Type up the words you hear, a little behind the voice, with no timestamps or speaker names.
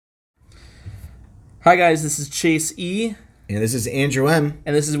Hi guys, this is Chase E, And this is Andrew M.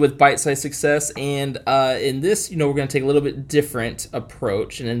 and this is with Bite Size Success. And in this, we're going to take a little bit different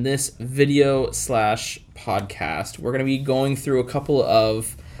approach. And in this video slash podcast, we're going to be going through a couple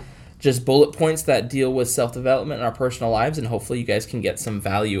of just bullet points that deal with self development in our personal lives, and hopefully you guys can get some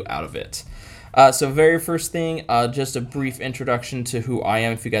value out of it. So very first thing, just a brief introduction to who I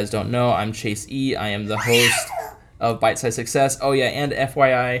am. If you guys don't know, I'm Chase E. I am the host of Bite Size Success. Oh yeah, and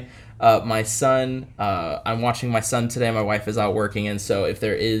FYI, my son, I'm watching my son today. My wife is out working, and so if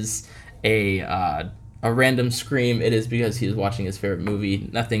there is a random scream, it is because he is watching his favorite movie.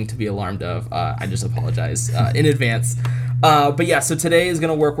 Nothing to be alarmed of. I just apologize in advance. But yeah, so today is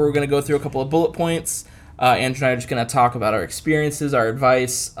going to work where we're going to go through a couple of bullet points. Andrew and I are just going to talk about our experiences, our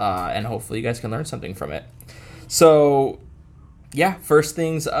advice, and hopefully you guys can learn something from it. So yeah, first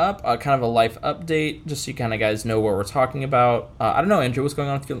things up, kind of a life update, just so you kind of guys know what we're talking about. I don't know, Andrew, what's going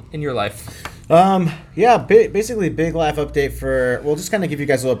on in your life? Basically big life update we'll just kind of give you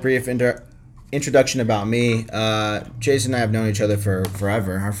guys a little brief introduction about me. Jason and I have known each other for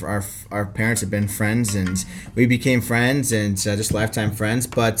forever. Our parents have been friends, and we became friends, and just lifetime friends.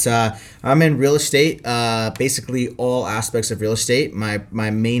 But I'm in real estate, basically all aspects of real estate. My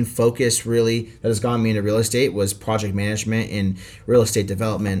main focus really that has gotten me into real estate was project management and real estate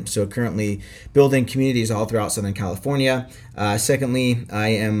development. So currently building communities all throughout Southern California. Secondly, I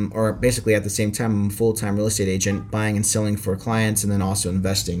am, or basically at the same time, I'm a full-time real estate agent, buying and selling for clients, and then also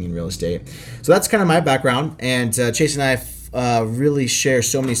investing in real estate. So that's kind of my background, and Chase and I really share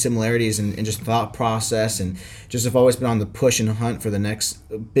so many similarities in just thought process, and just have always been on the push and hunt for the next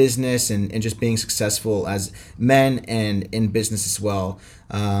business, and just being successful as men and in business as well.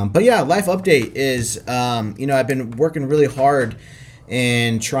 But yeah, life update is, I've been working really hard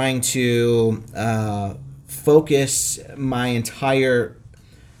and trying to focus my entire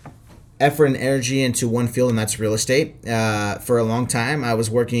effort and energy into one field, and that's real estate. For a long time, I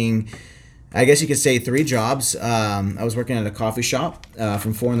was working, I guess you could say, 3 jobs. I was working at a coffee shop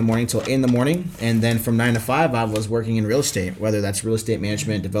from 4 in the morning till 8 in the morning, and then from 9 to 5, I was working in real estate, whether that's real estate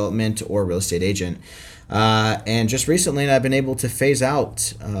management, development, or real estate agent. And just recently, I've been able to phase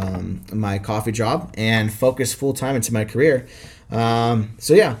out my coffee job and focus full time into my career.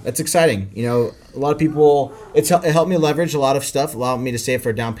 So yeah, that's exciting. A lot of people, it helped me leverage a lot of stuff, allowed me to save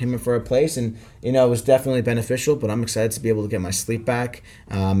for a down payment for a place, and it was definitely beneficial. But I'm excited to be able to get my sleep back,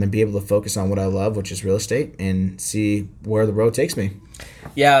 and be able to focus on what I love, which is real estate, and see where the road takes me.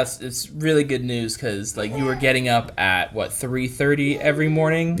 Yeah, it's really good news because you were getting up at 3:30 every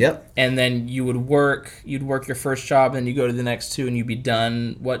morning. Yep. And then you'd work your first job, then you go to the next 2, and you'd be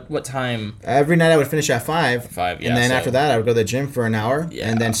done. What time? Every night I would finish at 5. 5, yeah. And then so, after that I would go to the gym for an hour, Yeah.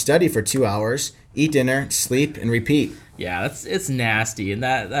 and then study for 2 hours, eat dinner, sleep, and repeat. Yeah, it's nasty, and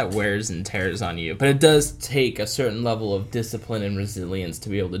that wears and tears on you. But it does take a certain level of discipline and resilience to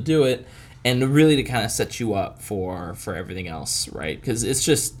be able to do it, and really to kind of set you up for everything else, right? Because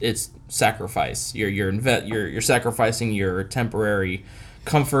it's sacrifice. You're sacrificing your temporary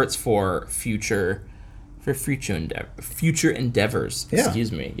comforts for future endeavors. Yeah.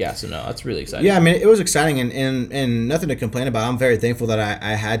 Excuse me. Yeah. So no, that's really exciting. Yeah, I mean, it was exciting, and nothing to complain about. I'm very thankful that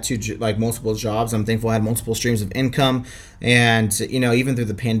I had multiple jobs. I'm thankful I had multiple streams of income, and even through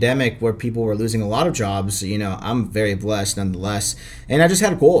the pandemic where people were losing a lot of jobs, I'm very blessed nonetheless. And I just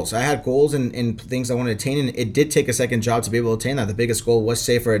had goals. I had goals and things I wanted to attain, and it did take a second job to be able to attain that. The biggest goal was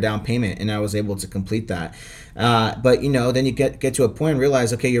save for a down payment, and I was able to complete that. But then you get to a point and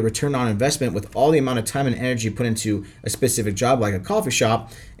realize, okay, your return on investment with all the amount of time and energy put into a specific job like a coffee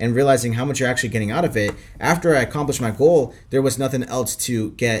shop, and realizing how much you're actually getting out of it. After I accomplished my goal, there was nothing else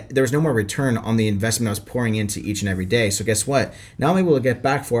to get. There was no more return on the investment I was pouring into each and every day. So guess what? Now I'm able to get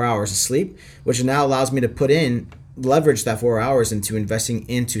back 4 hours of sleep, which now allows me to leverage that 4 hours into investing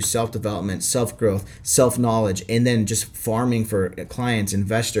into self-development, self-growth, self-knowledge, and then just farming for clients,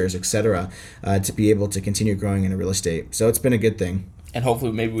 investors, etc., to be able to continue growing in real estate. So it's been a good thing. And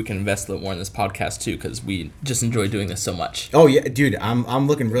hopefully maybe we can invest a little more in this podcast too, because we just enjoy doing this so much. Oh yeah, dude, I'm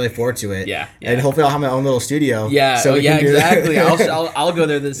looking really forward to it. Yeah. And hopefully I'll have my own little studio. Yeah. So exactly. I'll go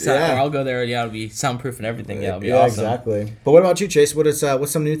there this time. Yeah. Or I'll go there. Yeah, it'll be soundproof and everything. Yeah, it'll be yeah, awesome. Exactly. But what about you, Chase?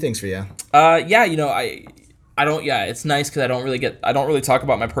 What's some new things for you? I don't. Yeah, it's nice because I don't really talk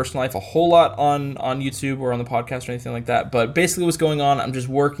about my personal life a whole lot on YouTube or on the podcast or anything like that. But basically, what's going on? I'm just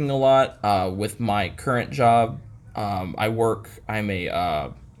working a lot with my current job. I'm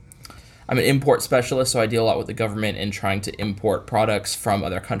an import specialist, so I deal a lot with the government and trying to import products from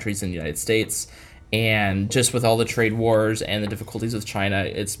other countries in the United States. And just with all the trade wars and the difficulties with China,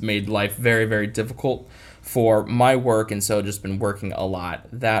 it's made life very, very difficult for my work. And so just been working a lot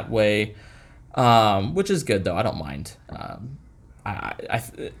that way. which is good though. I don't mind.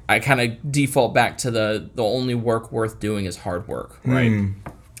 I kind of default back to the only work worth doing is hard work, right?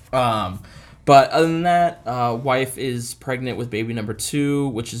 But other than that, wife is pregnant with baby number 2,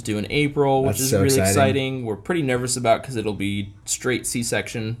 which is due in April, which That's is so really exciting. We're pretty nervous about because it'll be straight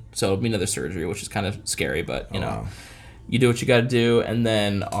C-section, so it'll be another surgery, which is kind of scary, but you know. Wow. You do what you got to do. And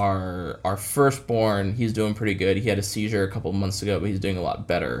then our firstborn, he's doing pretty good. He had a seizure a couple of months ago, but he's doing a lot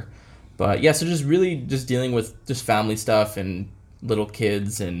better. But yeah, so just really just dealing with just family stuff and little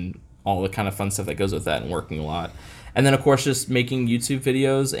kids and all the kind of fun stuff that goes with that, and working a lot. And then of course just making YouTube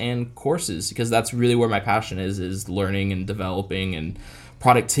videos and courses, because that's really where my passion is learning and developing, and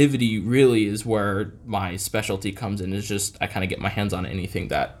productivity really is where my specialty comes in. Is just I kind of get my hands on anything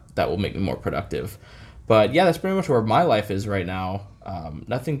that will make me more productive. But yeah, that's pretty much where my life is right now.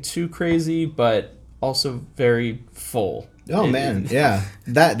 Nothing too crazy, but also very full. Oh man, yeah,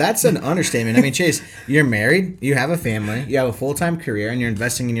 that's an understatement. I mean, Chase, you're married, you have a family, you have a full-time career, and you're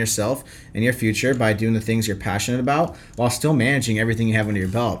investing in yourself and your future by doing the things you're passionate about while still managing everything you have under your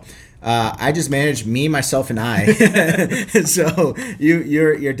belt. I just manage me, myself, and I. So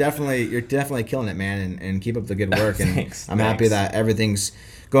you're definitely killing it, man, and keep up the good work. And Thanks, I'm happy that everything's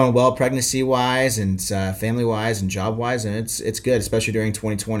going well, pregnancy wise and family wise and job wise, and it's good, especially during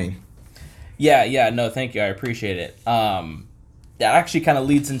 2020. Yeah, no, thank you. I appreciate it. That actually kind of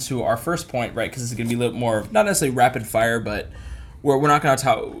leads into our first point, right? Because it's going to be a little more, not necessarily rapid fire, but we're not going to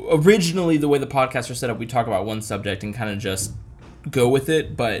talk. Originally, the way the podcasts are set up, we talk about one subject and kind of just go with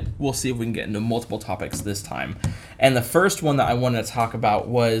it, but we'll see if we can get into multiple topics this time. And the first one that I wanted to talk about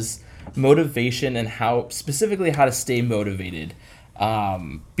was motivation, and specifically how to stay motivated.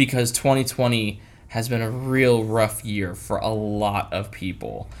 Because 2020 has been a real rough year for a lot of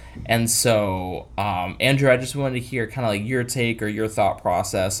people. And so, Andrew, I just wanted to hear kind of like your take or your thought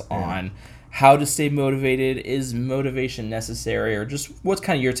process on how to stay motivated. Is motivation necessary, or just what's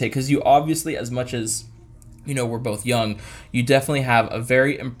kind of your take? Because you obviously, as much as, you know, we're both young, you definitely have a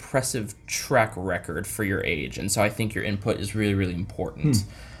very impressive track record for your age. And so I think your input is really, really important.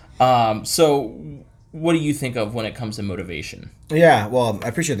 So what do you think of when it comes to motivation? Yeah, well, I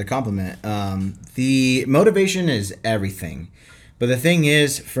appreciate the compliment. The motivation is everything. But the thing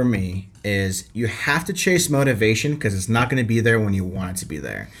is, for me, is you have to chase motivation because it's not going to be there when you want it to be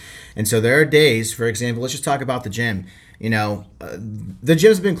there. And so there are days, for example, let's just talk about the gym. You know, the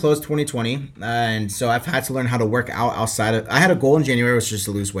gym's been closed 2020, and so I've had to learn how to work out outside of. I had a goal in January, which was just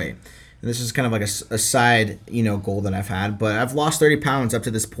to lose weight. And this is kind of like a side, you know, goal that I've had. But I've lost 30 pounds up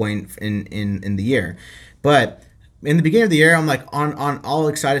to this point in the year. But in the beginning of the year, I'm like on all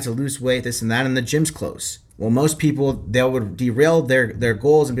excited to lose weight, this and that, and the gym's closed. Well, most people, they would derail their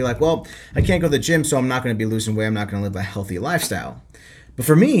goals and be like, well, I can't go to the gym, so I'm not going to be losing weight. I'm not going to live a healthy lifestyle. But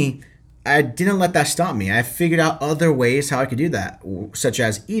for me, I didn't let that stop me. I figured out other ways how I could do that, such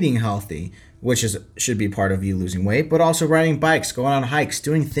as eating healthy, which should be part of you losing weight, but also riding bikes, going on hikes,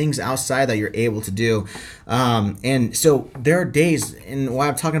 doing things outside that you're able to do. And so there are days, and why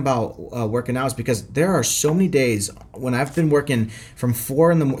I'm talking about working out is because there are so many days when I've been working from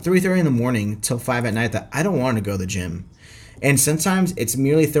 3:30 in the morning till 5 at night that I don't want to go to the gym. And sometimes it's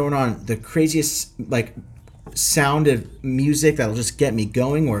merely throwing on the craziest, like, sound of music that'll just get me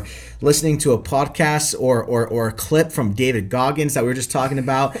going, or listening to a podcast or a clip from David Goggins that we were just talking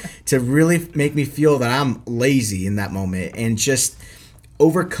about to really make me feel that I'm lazy in that moment, and just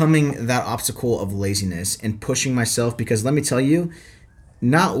overcoming that obstacle of laziness and pushing myself. Because let me tell you,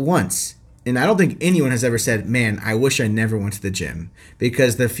 not once, and I don't think anyone has ever said, man, I wish I never went to the gym.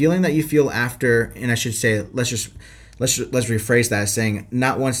 Because the feeling that you feel after, and I should say, let's rephrase that as saying,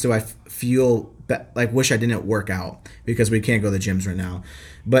 not once do I feel like wish I didn't work out, because we can't go to the gyms right now.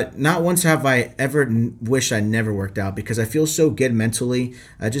 But not once have I ever wished I never worked out, because I feel so good mentally.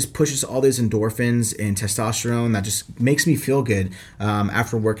 It just pushes all these endorphins and testosterone that just makes me feel good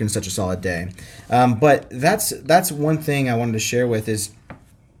after working such a solid day. But that's one thing I wanted to share with, is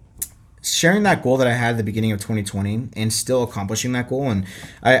sharing that goal that I had at the beginning of 2020 and still accomplishing that goal. And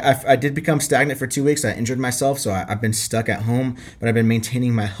I did become stagnant for 2 weeks. I injured myself, so I've been stuck at home, but I've been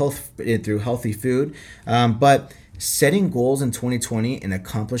maintaining my health through healthy food. But setting goals in 2020 and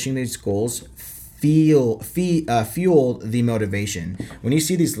accomplishing these goals fueled the motivation. When you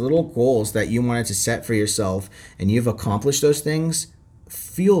see these little goals that you wanted to set for yourself and you've accomplished those things,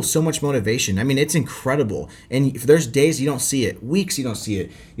 feel so much motivation. I mean, it's incredible. And if there's days you don't see it, weeks you don't see it.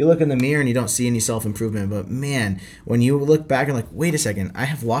 You look in the mirror and you don't see any self-improvement. But man, when you look back and like, wait a second, I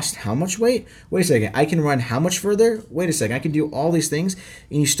have lost how much weight? Wait a second, I can run how much further? Wait a second, I can do all these things.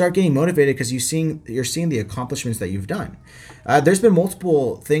 And you start getting motivated because you're seeing the accomplishments that you've done. There's been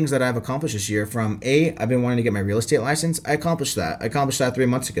multiple things that I've accomplished this year. I've been wanting to get my real estate license. I accomplished that. 3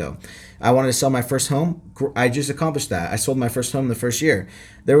 months ago. I wanted to sell my first home. I just accomplished that. I sold my first home the first year.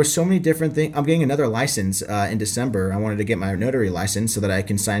 There were so many different things. I'm getting another license in December. I wanted to get my notary license so that I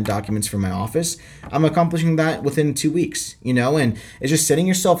can sign documents for my office. I'm accomplishing that within 2 weeks, and it's just setting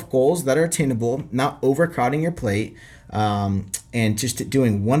yourself goals that are attainable, not overcrowding your plate, and just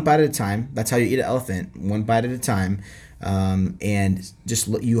doing one bite at a time. That's how you eat an elephant, one bite at a time. And just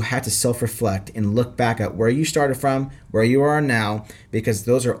you have to self-reflect and look back at where you started from, where you are now, because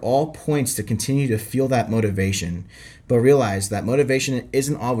those are all points to continue to feel that motivation. But realize that motivation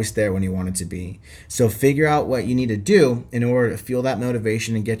isn't always there when you want it to be. So figure out what you need to do in order to feel that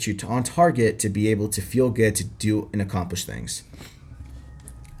motivation and get you on target to be able to feel good to do and accomplish things.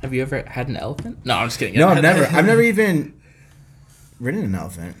 Have you ever had an elephant? No, I'm just kidding. No, I've never. I've never even ridden an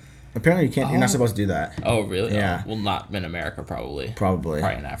elephant. Apparently, you can't. You're not supposed to do that. Oh, really? Yeah. Oh, well, not in America, probably. Probably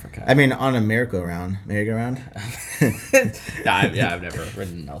in Africa. I mean, on a merry-go-round. I've never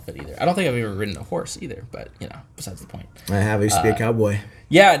ridden an elephant either. I don't think I've ever ridden a horse either. But besides the point. I have. I used to be a cowboy.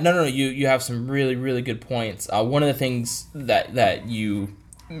 Yeah, no. You have some really, really good points. One of the things that you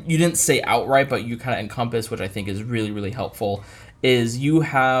didn't say outright, but you kind of encompass, which I think is really, really helpful, is you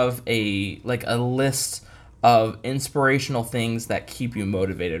have a list of inspirational things that keep you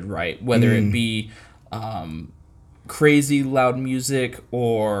motivated, right? Whether it be crazy loud music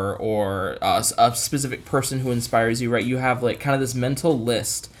or a specific person who inspires you, right? You have like kind of this mental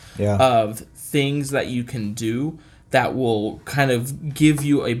list of things that you can do that will kind of give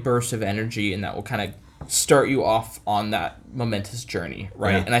you a burst of energy and that will kind of start you off on that momentous journey,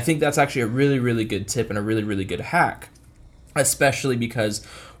 right? Yeah. And I think that's actually a really, really good tip and a really, really good hack, especially because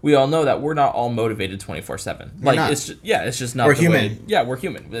we all know that we're not all motivated 24/7. Like not. It's just not. We're the human. We're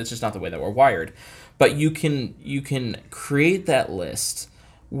human. It's just not the way that we're wired. But you can create that list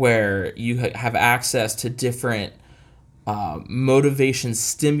where you have access to different motivation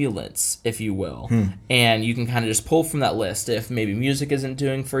stimulants, if you will, and you can kind of just pull from that list. If maybe music isn't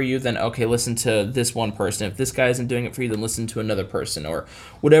doing for you, then okay, listen to this one person. If this guy isn't doing it for you, then listen to another person, or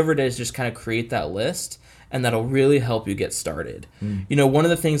whatever it is. Just kind of create that list. And that'll really help you get started. One of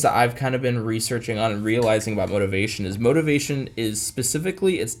the things that I've kind of been researching on and realizing about motivation is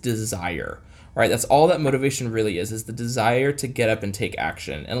specifically its desire, right? That's all that motivation really is the desire to get up and take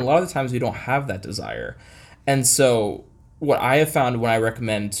action. And a lot of the times we don't have that desire. And so what I have found when I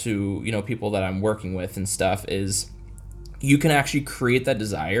recommend to, people that I'm working with and stuff is you can actually create that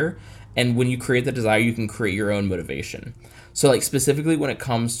desire. And when you create that desire, you can create your own motivation. So like specifically when it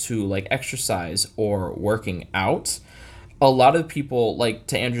comes to like exercise or working out, a lot of people, like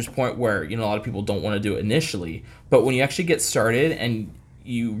to Andrew's point where, a lot of people don't want to do it initially, but when you actually get started and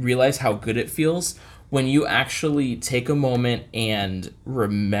you realize how good it feels, when you actually take a moment and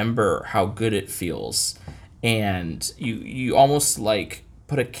remember how good it feels, and you almost like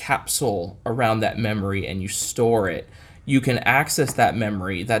put a capsule around that memory and you store it, you can access that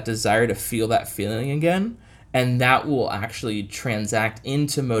memory, that desire to feel that feeling again. And that will actually transact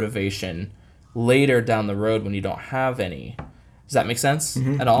into motivation later down the road when you don't have any. Does that make sense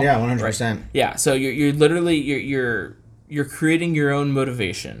at all? Yeah, 100%. Right. Yeah, so you're literally you're creating your own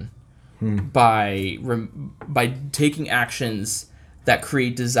motivation by taking actions that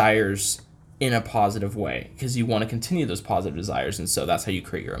create desires in a positive way, because you want to continue those positive desires, and so that's how you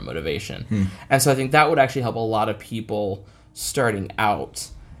create your own motivation. And so I think that would actually help a lot of people starting out.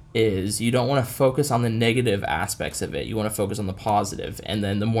 Is you don't want to focus on the negative aspects of it. You want to focus on the positive. And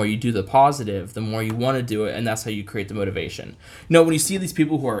then the more you do the positive, the more you want to do it. And that's how you create the motivation. When you see these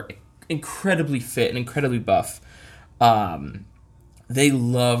people who are incredibly fit and incredibly buff, they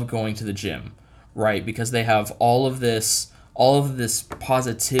love going to the gym, right? Because they have all of this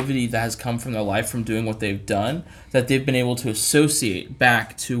positivity that has come from their life from doing what they've done, that they've been able to associate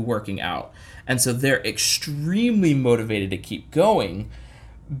back to working out. And so they're extremely motivated to keep going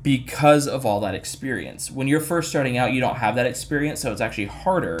because of all that experience. When you're first starting out, you don't have that experience, so it's actually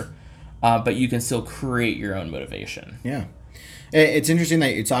harder, but you can still create your own motivation. Yeah. It's interesting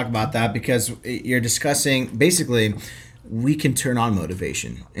that you talk about that, because you're discussing, basically, we can turn on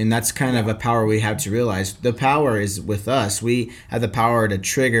motivation, and that's kind of a power we have to realize. The power is with us. We have the power to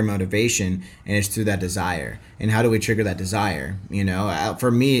trigger motivation, and it's through that desire. And how do we trigger that desire?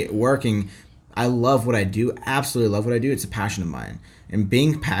 For me, working, I love what I do, absolutely love what I do. It's a passion of mine. And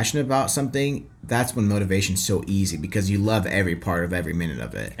being passionate about something, that's when motivation's so easy because you love every part of every minute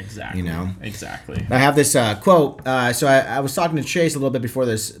of it. Exactly. You know? Exactly. I have this quote. So I was talking to Chase a little bit before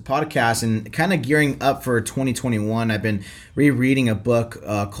this podcast and kind of gearing up for 2021. I've been rereading a book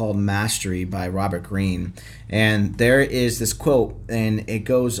called Mastery by Robert Greene. And there is this quote, and it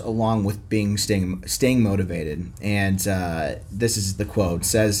goes along with staying motivated. And this is the quote. It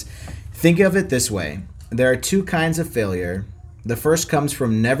says, "Think of it this way. There are two kinds of failure. The first comes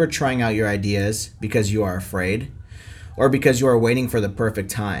from never trying out your ideas because you are afraid or because you are waiting for the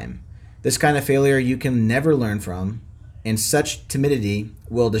perfect time. This kind of failure you can never learn from, and such timidity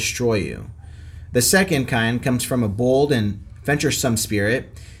will destroy you. The second kind comes from a bold and venturesome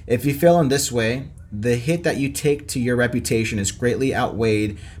spirit. If you fail in this way, the hit that you take to your reputation is greatly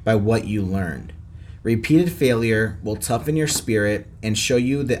outweighed by what you learned. Repeated failure will toughen your spirit and show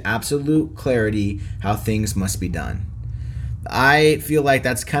you the absolute clarity how things must be done." I feel like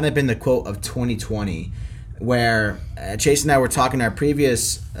that's kind of been the quote of 2020, where Chase and I were talking in our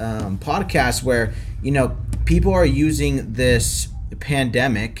previous podcast where, people are using this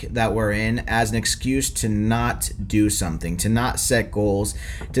pandemic that we're in as an excuse to not do something, to not set goals,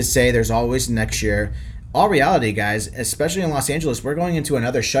 to say there's always next year. All reality, guys, especially in Los Angeles, we're going into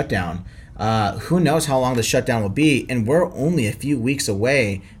another shutdown. Who knows how long the shutdown will be, and we're only a few weeks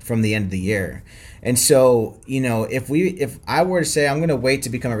away from the end of the year. And so, if I were to say I'm going to wait to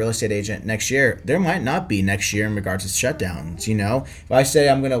become a real estate agent next year, there might not be next year in regards to shutdowns. If I say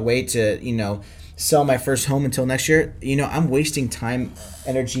I'm going to wait to, sell my first home until next year, I'm wasting time,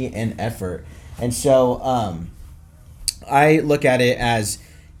 energy, and effort. And so, I look at it as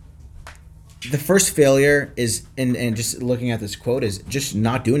the first failure is, and just looking at this quote, is just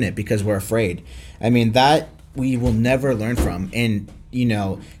not doing it because we're afraid. I mean, that we will never learn from. And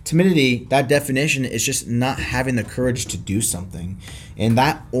timidity, that definition is just not having the courage to do something, and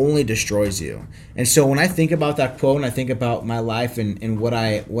that only destroys you. And so when I think about that quote and I think about my life and what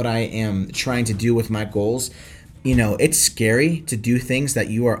I am trying to do with my goals, it's scary to do things that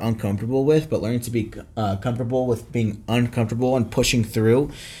you are uncomfortable with, but learning to be comfortable with being uncomfortable and pushing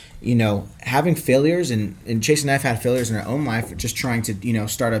through. Having failures, and Chase and I have had failures in our own life, just trying to,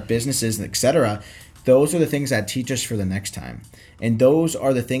 start up businesses, and etc. Those are the things that teach us for the next time. And those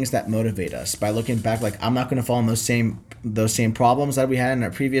are the things that motivate us. By looking back, like, I'm not going to fall in those same problems that we had in our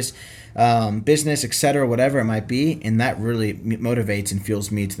previous business, etc., whatever it might be. And that really motivates and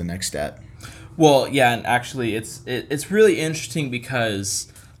fuels me to the next step. Well, yeah, and actually it's really interesting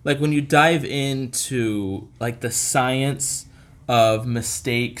because, like, when you dive into, like, the science of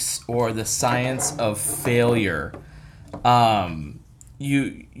mistakes or the science of failure,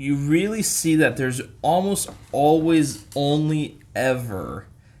 you really see that there's almost always only ever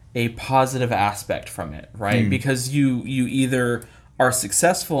a positive aspect from it, right? Because you either are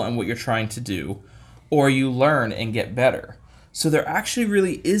successful in what you're trying to do, or you learn and get better. So there actually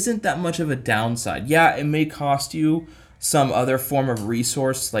really isn't that much of a downside. Yeah, it may cost you some other form of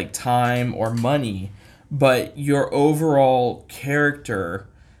resource like time or money, but your overall character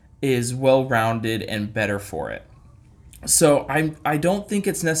is well-rounded and better for it. So I don't think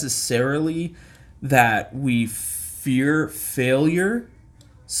it's necessarily that we fear failure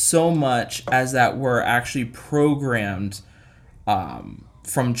so much as that we're actually programmed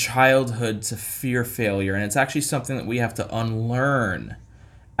from childhood to fear failure, and it's actually something that we have to unlearn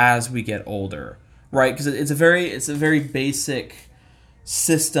as we get older, right? Because it's a very basic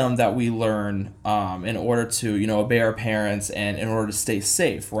system that we learn in order to obey our parents and in order to stay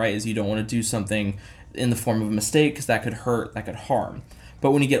safe, right? Is you don't want to do something in the form of a mistake because that could hurt, that could harm.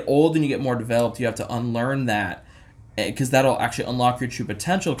 But when you get old and you get more developed, you have to unlearn that, because that'll actually unlock your true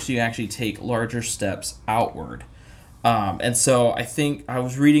potential, because you actually take larger steps outward. And so I think I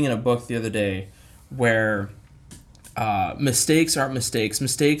was reading in a book the other day where mistakes aren't mistakes.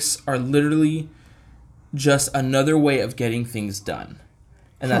 Mistakes are literally just another way of getting things done.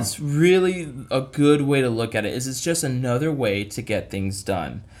 And that's really a good way to look at it, is it's just another way to get things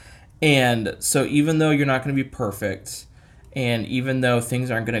done. And so even though you're not going to be perfect, and even though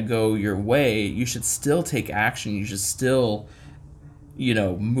things aren't going to go your way, you should still take action. You should still,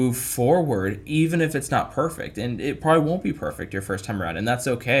 move forward, even if it's not perfect. And it probably won't be perfect your first time around, and that's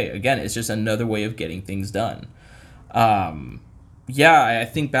okay. Again, it's just another way of getting things done. I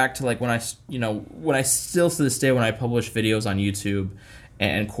think back to, like, when I still to this day, when I publish videos on YouTube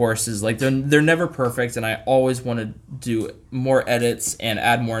and courses, like, they're never perfect, and I always want to do more edits and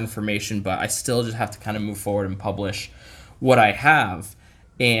add more information, but I still just have to kind of move forward and publish what I have,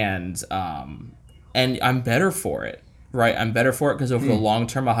 and I'm better for it, right? I'm better for it because over the long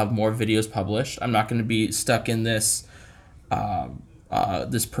term, I'll have more videos published. I'm not going to be stuck in this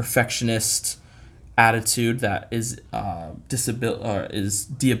this perfectionist attitude that is is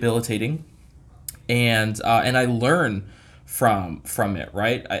debilitating, and I learn from it,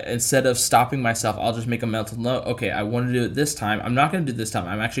 right? Instead of stopping myself, I'll just make a mental note. Okay, I want to do it this time. I'm not going to do it this time.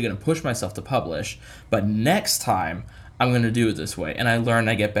 I'm actually going to push myself to publish, but next time I'm going to do it this way. And I learn,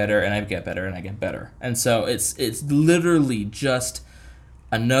 I get better, and I get better, and I get better. And so it's literally just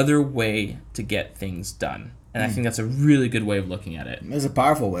another way to get things done. And I think that's a really good way of looking at it. It's a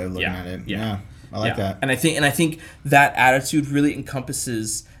powerful way of looking at it. Yeah. I like that. And I think that attitude really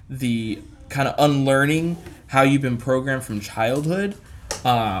encompasses the kind of unlearning how you've been programmed from childhood,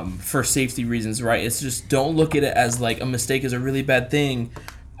 for safety reasons, right? It's just, don't look at it as like a mistake is a really bad thing.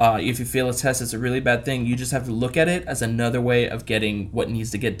 If you fail a test, it's a really bad thing. You just have to look at it as another way of getting what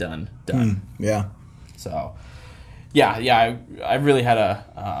needs to get done. Yeah. So, I really had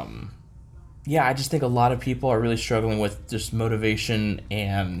I just think a lot of people are really struggling with just motivation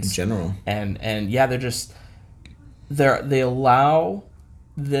and in general. And they allow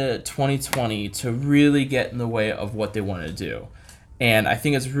the 2020 to really get in the way of what they want to do. And I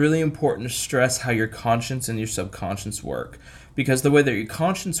think it's really important to stress how your conscience and your subconscious work. Because the way that your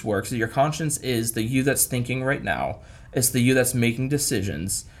conscience works, your conscience is the you that's thinking right now. It's the you that's making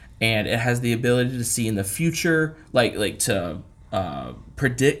decisions. And it has the ability to see in the future, like to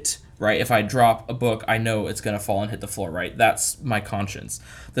predict, right? If I drop a book, I know it's going to fall and hit the floor, right? That's my conscience.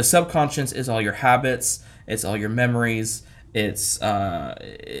 The subconscious is all your habits. It's all your memories. It's your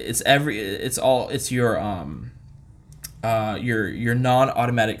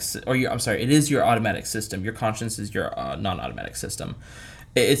non-automatic, it is your automatic system. Your conscience is your non-automatic system.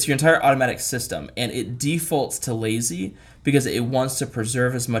 It's your entire automatic system, and it defaults to lazy because it wants to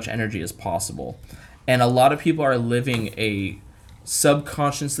preserve as much energy as possible. And a lot of people are living a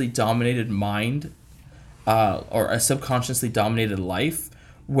subconsciously dominated mind, or a subconsciously dominated life,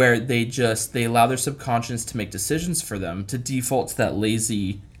 where they allow their subconscious to make decisions for them, to default to that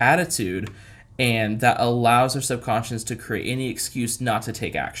lazy attitude, and that allows their subconscious to create any excuse not to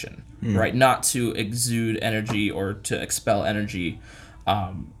take action, right? Not to exude energy or to expel energy.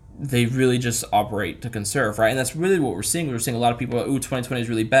 They really just operate to conserve, right? And that's really what we're seeing. We're seeing a lot of people, 2020 is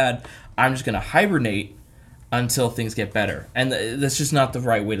really bad. I'm just going to hibernate until things get better. And that's just not the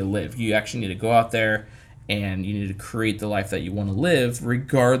right way to live. You actually need to go out there and you need to create the life that you want to live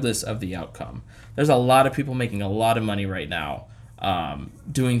regardless of the outcome. There's a lot of people making a lot of money right now,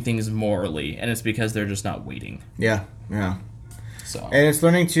 doing things morally, and it's because they're just not waiting. Yeah. So, and it's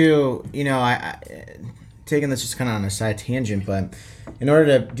learning to, I taking this just kind of on a side tangent, but in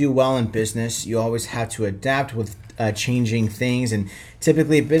order to do well in business, you always have to adapt with changing things, and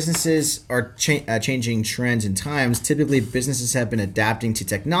typically businesses are changing trends and times. Typically businesses have been adapting to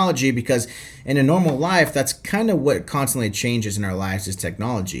technology because in a normal life, that's kind of what constantly changes in our lives is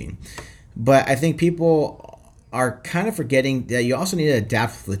technology. But I think people are kind of forgetting that you also need to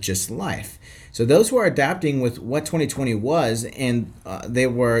adapt with just life. So those who are adapting with what 2020 was, and they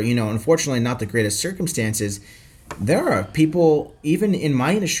were, unfortunately not the greatest circumstances, there are people, even in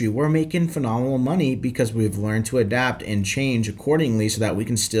my industry, we're making phenomenal money because we've learned to adapt and change accordingly so that we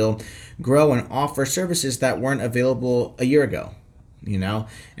can still grow and offer services that weren't available a year ago,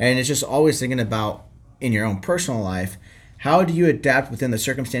 And it's just always thinking about, in your own personal life, how do you adapt within the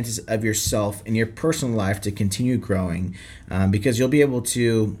circumstances of yourself in your personal life to continue growing? Because you'll be able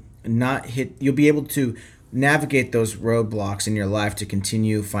to navigate those roadblocks in your life to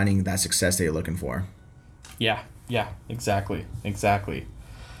continue finding that success that you're looking for. Yeah, exactly.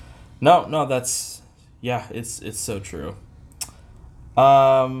 No, that's, it's so true.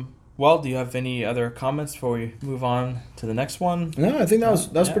 Well, do you have any other comments before we move on to the next one? No, I think that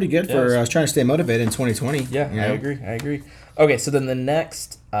was pretty good for trying to stay motivated in 2020. Yeah, I agree. Okay, so then the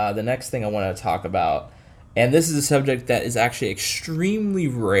next thing I want to talk about, and this is a subject that is actually extremely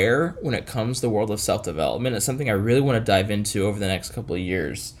rare when it comes to the world of self-development. It's something I really want to dive into over the next couple of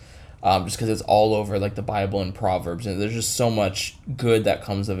years. Just because it's all over like the Bible and Proverbs, and there's just so much good that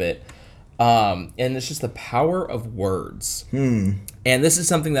comes of it. And it's just the power of words. And this is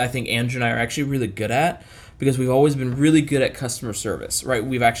something that I think Andrew and I are actually really good at because we've always been really good at customer service, right?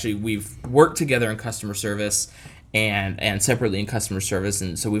 We've worked together in customer service and separately in customer service,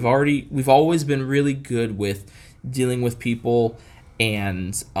 and so we've always been really good with dealing with people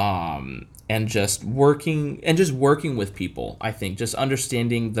and just working with people. I think just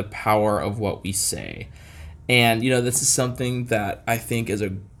understanding the power of what we say, and this is something that I think is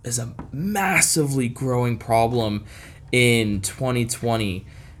a massively growing problem in 2020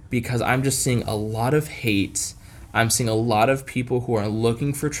 because I'm just seeing a lot of hate, I'm seeing a lot of people who are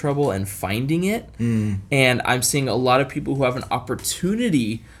looking for trouble and finding it. And I'm seeing a lot of people who have an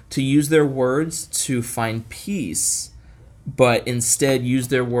opportunity to use their words to find peace, but instead use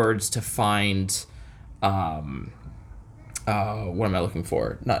their words to find what am I looking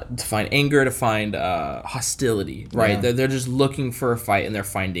for? Not to find anger, to find hostility, right? Yeah. They're just looking for a fight and they're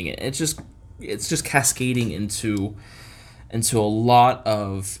finding it. It's just cascading into a lot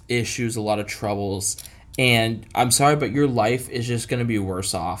of issues, a lot of troubles. And I'm sorry, but your life is just going to be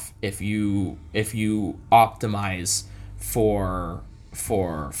worse off if you optimize for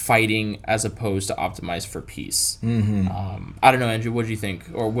fighting as opposed to optimize for peace. I don't know, Andrew. What do you think,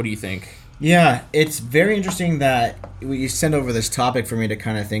 or what do you think? Yeah, it's very interesting that you sent over this topic for me to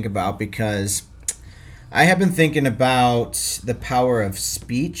kind of think about, because I have been thinking about the power of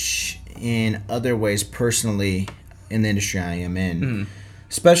speech in other ways personally in the industry I am in,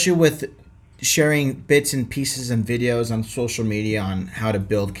 especially with sharing bits and pieces and videos on social media on how to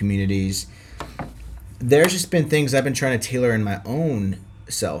build communities. There's just been things I've been trying to tailor in my own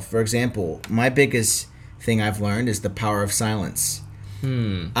self. For example, my biggest thing I've learned is the power of silence.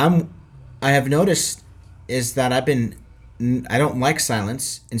 I have noticed is that I don't like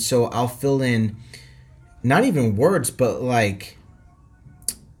silence, and so I'll fill in not even words, but like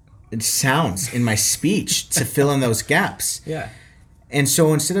sounds in my speech to fill in those gaps. Yeah. And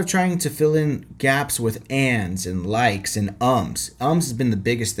so instead of trying to fill in gaps with ands and likes and ums has been the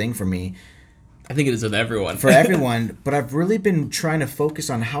biggest thing for me. I think it is with everyone. For everyone, but I've really been trying to focus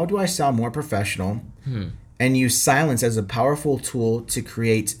on how do I sound more professional and use silence as a powerful tool to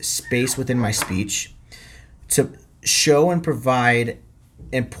create space within my speech, to show and provide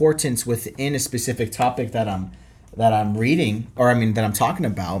importance within a specific topic that I'm reading, or that I'm talking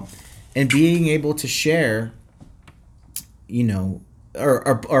about, and being able to share,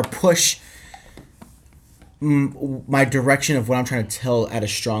 or push my direction of what I'm trying to tell at a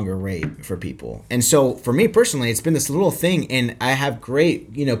stronger rate for people. And so for me personally, it's been this little thing, and I have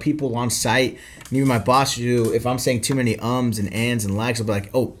great, people on site, maybe my boss who, if I'm saying too many ums and ands and likes, I'll be like,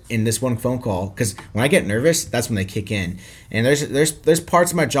 oh, in this one phone call, because when I get nervous, that's when they kick in. And there's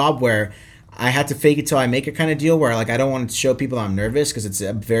parts of my job where I have to fake it till I make it kind of deal, where like I don't want to show people I'm nervous because it's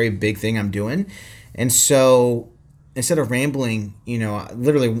a very big thing I'm doing. And so instead of rambling,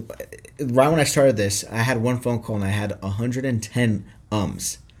 literally right when I started this, I had one phone call and I had 110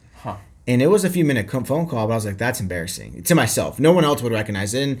 ums. And it was a few minute phone call, but I was like, that's embarrassing to myself. No one else would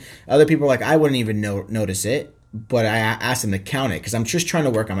recognize it. And other people were like, I wouldn't even notice it. But I asked them to count it because I'm just trying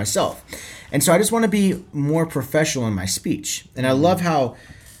to work on myself. And so I just want to be more professional in my speech. And I love how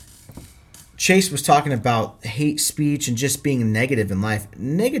Chase was talking about hate speech and just being negative in life.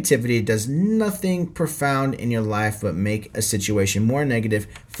 Negativity does nothing profound in your life but make a situation more negative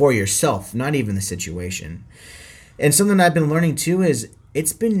for yourself, not even the situation. And something I've been learning too is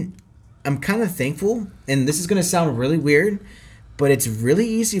I'm kind of thankful, and this is going to sound really weird, but it's really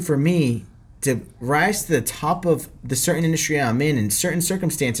easy for me to rise to the top of the certain industry I'm in certain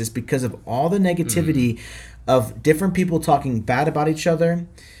circumstances because of all the negativity of different people talking bad about each other.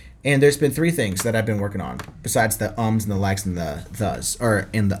 And there's been three things that I've been working on besides the ums and the likes and the thes, or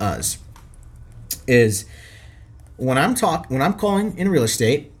in the us, is when I'm calling in real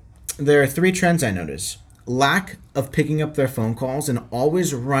estate, there are three trends I notice. Lack of picking up their phone calls and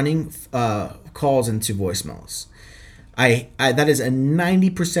always running calls into voicemails. That is a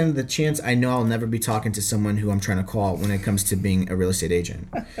 90% of the chance I know I'll never be talking to someone who I'm trying to call when it comes to being a real estate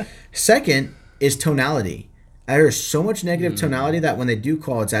agent. Second is tonality. I hear so much negative tonality that when they do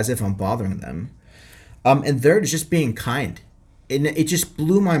call, it's as if I'm bothering them. And third is just being kind. And it just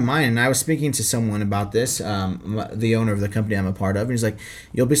blew my mind. And I was speaking to someone about this, the owner of the company I'm a part of. And he's like,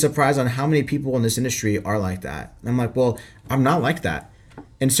 you'll be surprised on how many people in this industry are like that. And I'm like, well, I'm not like that.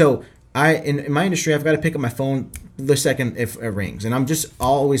 And so in my industry, I've got to pick up my phone the second if it rings. And I'm just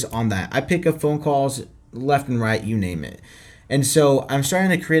always on that. I pick up phone calls left and right, you name it. And so I'm starting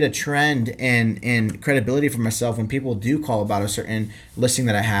to create a trend and credibility for myself when people do call about a certain listing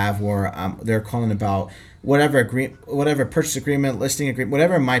that I have, or they're calling about whatever purchase agreement, listing agreement,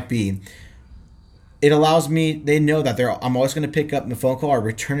 whatever it might be. It allows me, they know that I'm always going to pick up the phone call or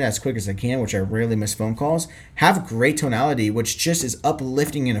return it as quick as I can, which I rarely miss phone calls. Have great tonality, which just is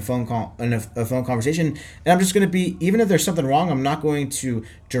uplifting in a phone call, in a phone conversation. And I'm just going to be, even if there's something wrong, I'm not going to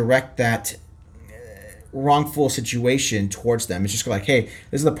direct that wrongful situation towards them. It's just like, hey,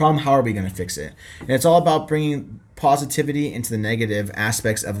 this is the problem, how are we going to fix it? And it's all about bringing positivity into the negative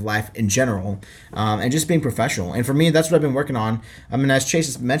aspects of life in general, and just being professional. And for me, that's what I've been working on. I mean, as Chase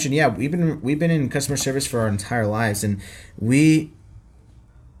has mentioned, we've been in customer service for our entire lives, and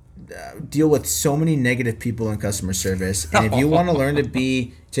deal with so many negative people in customer service, and if you want to learn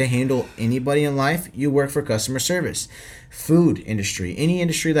to handle anybody in life, you work for customer service, food industry, any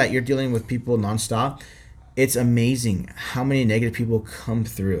industry that you're dealing with people nonstop. It's amazing how many negative people come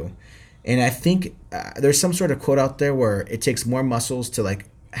through, and I think there's some sort of quote out there where it takes more muscles to like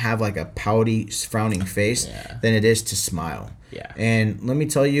have like a pouty, frowning face than it is to smile. Yeah. And let me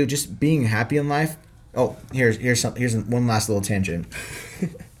tell you, just being happy in life. Oh, here's one last little tangent.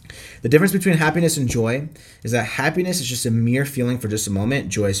 The difference between happiness and joy is that happiness is just a mere feeling for just a moment.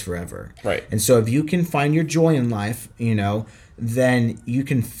 Joy is forever. Right. And so if you can find your joy in life, then you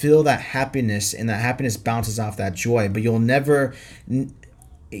can feel that happiness, and that happiness bounces off that joy. But you'll never,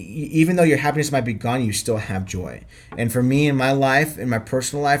 even though your happiness might be gone, you still have joy. And for me in my life, in my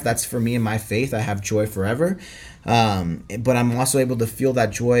personal life, that's for me in my faith. I have joy forever. But I'm also able to feel that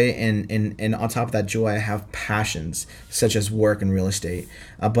joy, and on top of that joy, I have passions such as work and real estate.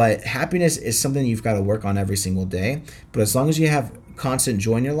 But happiness is something you've got to work on every single day. But as long as you have constant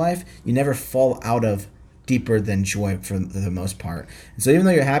joy in your life, you never fall out of deeper than joy for the most part. And so even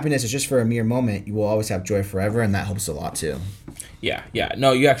though your happiness is just for a mere moment, you will always have joy forever, and that helps a lot too. Yeah.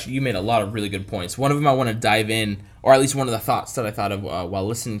 No, you made a lot of really good points. One of them I want to dive in, or at least one of the thoughts that I thought of while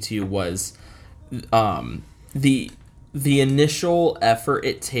listening to you was the initial effort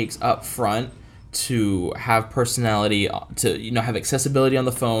it takes up front to have personality, to have accessibility on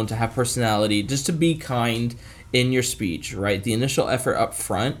the phone, to have personality, just to be kind in your speech, right? The initial effort up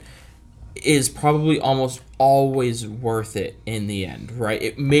front is probably almost always worth it in the end, right?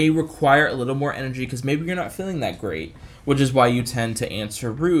 It may require a little more energy because maybe you're not feeling that great, which is why you tend to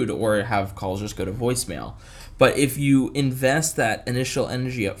answer rude or have calls just go to voicemail. But if you invest that initial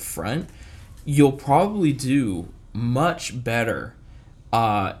energy up front, you'll probably do much better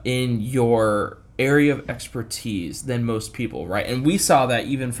in your area of expertise than most people, right? And we saw that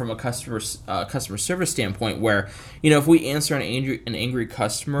even from a customer service standpoint, where if we answer an angry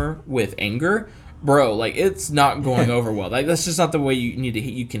customer with anger, bro, like it's not going over well. Like that's just not the way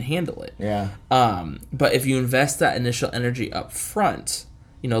you can handle it. Yeah. But if you invest that initial energy up front,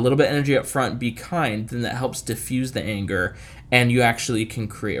 a little bit of energy up front, be kind, then that helps diffuse the anger, and you actually can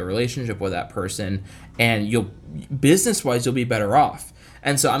create a relationship with that person, and business-wise you'll be better off.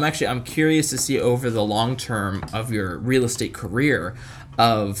 And so I'm curious to see over the long term of your real estate career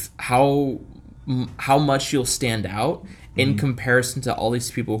of how much you'll stand out in comparison to all these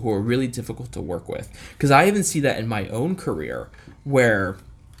people who are really difficult to work with. Because I even see that in my own career where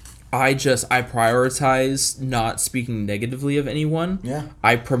I prioritize not speaking negatively of anyone. Yeah.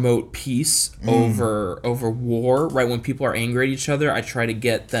 I promote peace over war, right? When people are angry at each other, I try to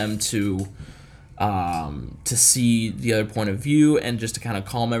get them to see the other point of view and just to kind of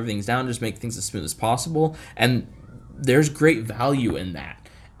calm everything down, just make things as smooth as possible. And there's great value in that.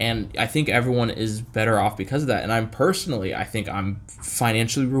 And I think everyone is better off because of that. And I think I'm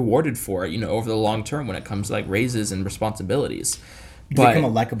financially rewarded for it, over the long term when it comes to like raises and responsibilities. You become a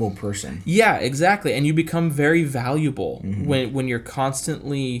likable person. Yeah, exactly. And you become very valuable when you're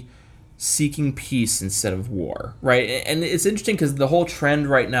constantly seeking peace instead of war, right? And it's interesting because the whole trend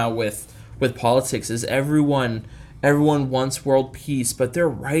right now with politics is everyone wants world peace, but they're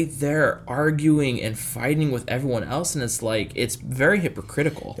right there arguing and fighting with everyone else, and it's like it's very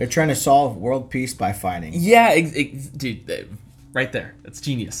hypocritical. They're trying to solve world peace by fighting. Yeah, dude, right there. That's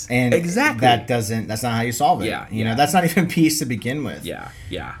genius. And exactly. That's not how you solve it. Yeah. That's not even peace to begin with. Yeah.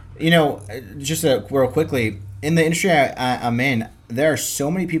 Just real quickly, in the industry I'm in, there are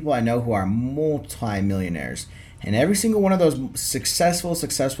so many people I know who are multi-millionaires. And every single one of those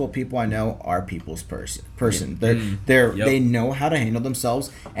successful people I know are people's person. They know how to handle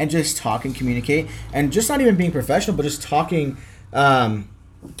themselves and just talk and communicate, and just not even being professional, but just talking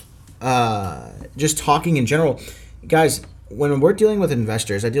in general. Guys, when we're dealing with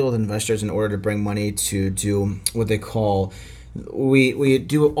investors, I deal with investors in order to bring money to do what they call. We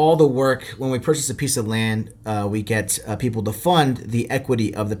do all the work. When we purchase a piece of land, we get people to fund the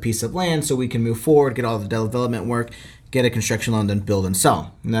equity of the piece of land so we can move forward, get all the development work, get a construction loan, then build and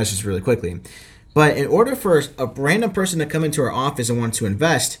sell. And that's just really quickly. But in order for a random person to come into our office and want to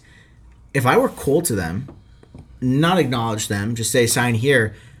invest, if I were cold to them, not acknowledge them, just say sign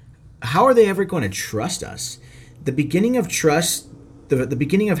here, how are they ever going to trust us? The beginning of trust, the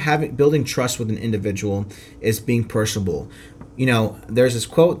beginning of building trust with an individual is being personable. There's this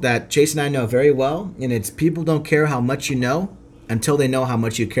quote that Chase and I know very well, and it's people don't care how much you know until they know how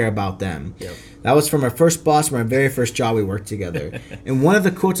much you care about them. Yep. That was from our first boss, from our very first job we worked together. And one of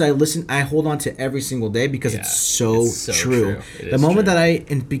the quotes I hold on to every single day because it's so true. The moment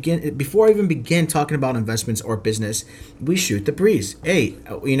that before I even begin talking about investments or business, we shoot the breeze. Hey,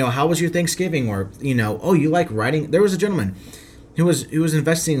 how was your Thanksgiving? Or, oh, you like writing? There was a gentleman who was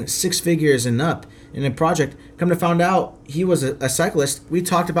investing 6 figures and up in a project. Come to find out, he was a cyclist. We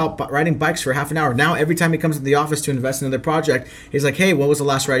talked about riding bikes for half an hour. Now, every time he comes to the office to invest in another project, he's like, hey, what was the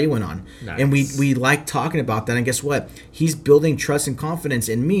last ride you went on? Nice. And we like talking about that. And guess what? He's building trust and confidence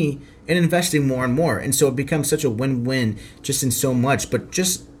in me and investing more and more. And so it becomes such a win-win just in so much. But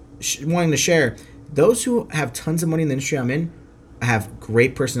just wanting to share, those who have tons of money in the industry I'm in have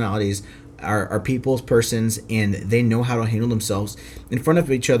great personalities, are people's persons, and they know how to handle themselves in front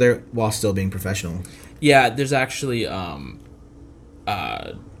of each other while still being professional. Yeah, there's actually I've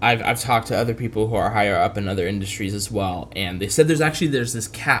talked to other people who are higher up in other industries as well, and they said there's this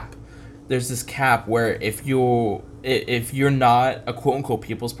cap. There's this cap where if you're not a quote unquote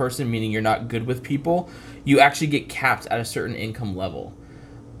people's person, meaning you're not good with people, you actually get capped at a certain income level,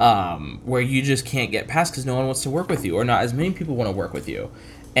 where you just can't get past because no one wants to work with you, or not as many people want to work with you.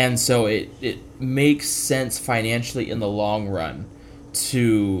 And so it makes sense financially in the long run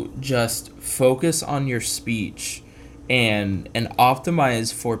to just focus on your speech and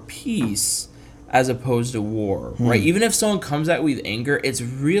optimize for peace as opposed to war, right? Even if someone comes at you with anger, it's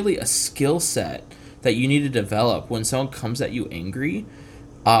really a skill set that you need to develop. When someone comes at you angry,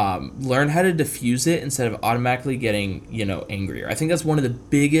 learn how to diffuse it instead of automatically getting, angrier. I think that's one of the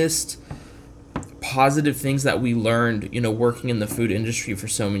biggest positive things that we learned, working in the food industry for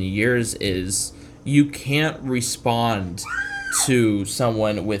so many years is you can't respond to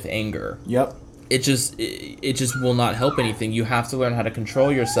someone with anger. Yep. It just will not help anything. You have to learn how to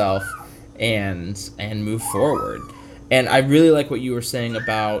control yourself and move forward. And I really like what you were saying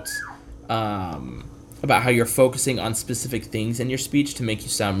about how you're focusing on specific things in your speech to make you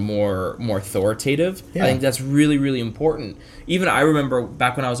sound more authoritative. Yeah. I think that's really, really important. Even I remember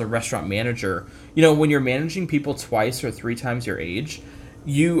back when I was a restaurant manager, when you're managing people twice or 3 times your age,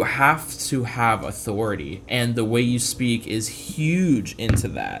 you have to have authority, and the way you speak is huge into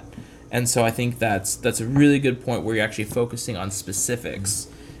that. And so I think that's a really good point where you're actually focusing on specifics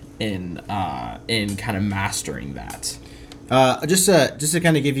in kind of mastering that. Just to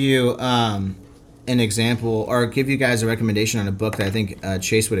kind of give you an example, or give you guys a recommendation on a book that I think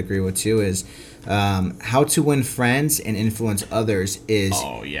Chase would agree with too, is How to Win Friends and Influence Others is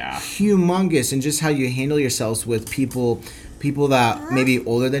humongous, and just how you handle yourselves with people that may be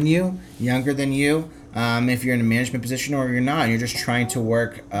older than you, younger than you, if you're in a management position or you're not, and you're just trying to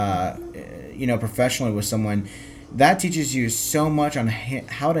work professionally with someone. That teaches you so much on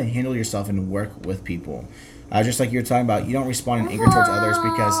how to handle yourself and work with people. Just like you were talking about, you don't respond in anger towards others,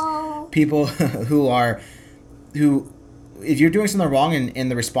 because people if you're doing something wrong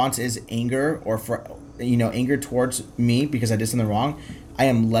and the response is anger, or anger towards me because I did something wrong, I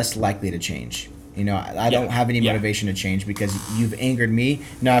am less likely to change. I don't have any motivation to change because you've angered me.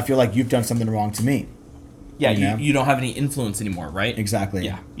 Now I feel like you've done something wrong to me. Yeah, you don't have any influence anymore, right?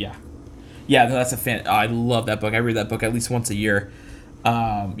 Exactly. Yeah, that's a fan. I love that book. I read that book at least once a year.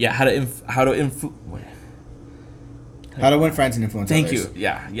 How to Win Friends and Influence Others. Thank you.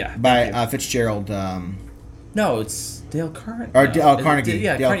 Yeah. By Fitzgerald. No, it's Dale Carnegie. Carnegie. Dale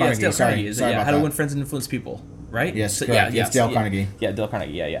Carnegie. Dale Carnegie. Sorry about How that. to Win Friends and Influence People, right? Yes, correct. It's Dale Carnegie. Yeah, Dale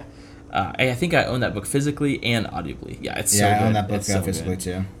Carnegie. Yeah. I think I own that book physically and audibly. Yeah, it's so good. I own that book physically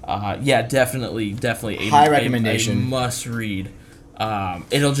too. Definitely. High recommendation. A must read.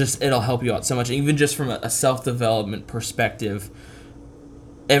 It'll help you out so much, even just from a self-development perspective.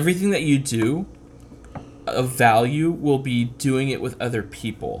 Everything that you do of value will be doing it with other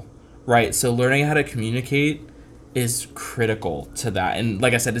people, right? So learning how to communicate is critical to that. And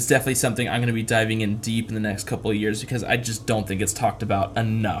like I said, it's definitely something I'm going to be diving in deep in the next couple of years, because I just don't think it's talked about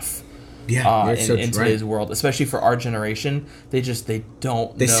enough. In today's world, especially for our generation. They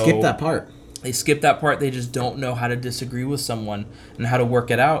don't know. They skip that part. They just don't know how to disagree with someone and how to work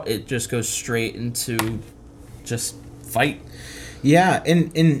it out. It just goes straight into just fight. Yeah,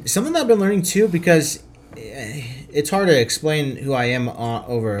 and something that I've been learning too, because it's hard to explain who I am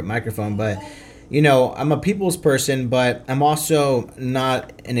over a microphone, but I'm a people's person, but I'm also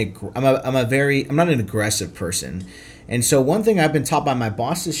not I'm not an aggressive person. And so one thing I've been taught by my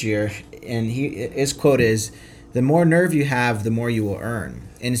boss this year, and his quote is, the more nerve you have, the more you will earn.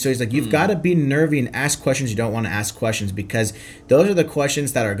 And so he's like, you've got to be nervy and ask questions you don't want to ask questions, because those are the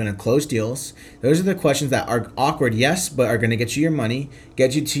questions that are going to close deals. Those are the questions that are awkward, yes, but are going to get you your money,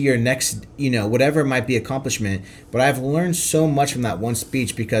 get you to your next, whatever it might be accomplishment. But I've learned so much from that one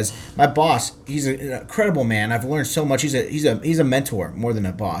speech, because my boss, he's an incredible man. I've learned so much. He's a mentor more than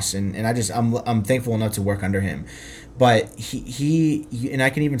a boss, and I'm thankful enough to work under him. But he and I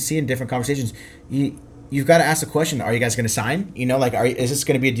can even see in different conversations, you've got to ask the question: are you guys going to sign? Is this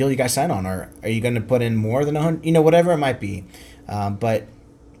going to be a deal you guys sign on, or are you going to put in more than 100? Whatever it might be. But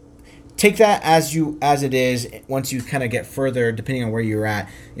take that as it is. Once you kind of get further, depending on where you're at,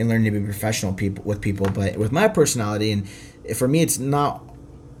 in learning to be professional with people. But with my personality, and for me, it's not.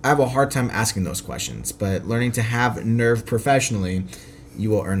 I have a hard time asking those questions. But learning to have nerve professionally,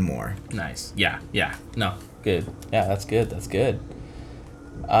 you will earn more. Nice. Yeah. No. Good. Yeah, that's good.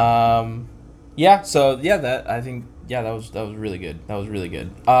 Yeah, so that I think that was really good.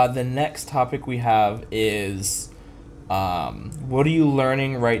 The next topic we have is what are you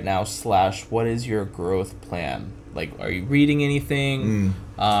learning right now / what is your growth plan? Like, are you reading anything?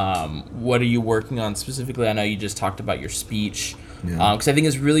 What are you working on specifically? I know you just talked about your speech. Because I think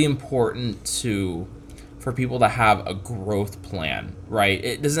it's really important for people to have a growth plan, right?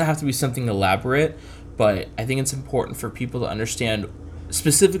 It doesn't have to be something elaborate, but I think it's important for people to understand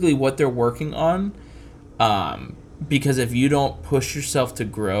specifically what they're working on, because if you don't push yourself to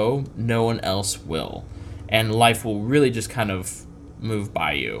grow, no one else will, and life will really just kind of move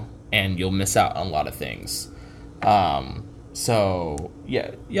by you, and you'll miss out on a lot of things. So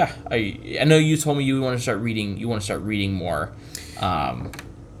I know you told me you want to start reading more. I'll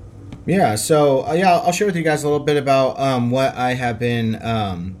share with you guys a little bit about what I have been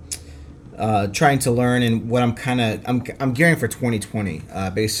trying to learn, and what I'm gearing for 2020,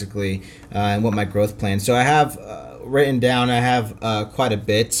 basically, and what my growth plan. So I have written down. I have quite a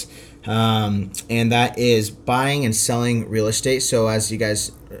bit, and that is buying and selling real estate. So as you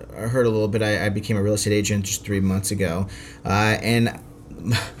guys heard a little bit, I became a real estate agent just 3 months ago, and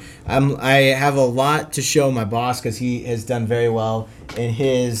I have a lot to show my boss, because he has done very well in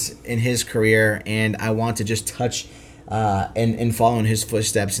his career, and I want to just touch and follow in his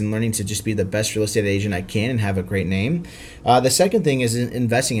footsteps, and learning to just be the best real estate agent I can and have a great name. The second thing is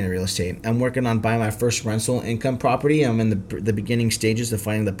investing in real estate. I'm working on buying my first rental income property. I'm in the beginning stages of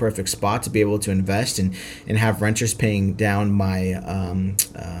finding the perfect spot to be able to invest and have renters paying down my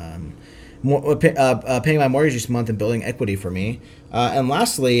paying my mortgage each month and building equity for me. And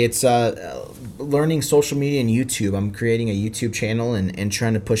lastly, it's learning social media and YouTube. I'm creating a YouTube channel and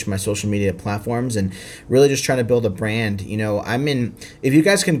trying to push my social media platforms, and really just trying to build a brand. If you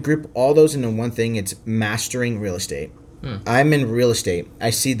guys can group all those into one thing, it's mastering real estate. I'm in real estate. I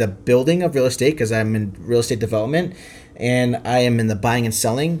see the building of real estate, because I'm in real estate development, and I am in the buying and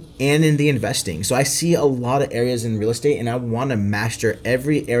selling and in the investing. So I see a lot of areas in real estate, and I want to master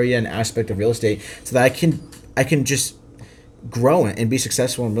every area and aspect of real estate so that I can just grow and be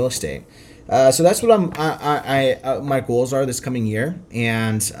successful in real estate. So that's what my goals are this coming year.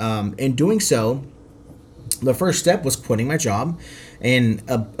 And in doing so, the first step was quitting my job and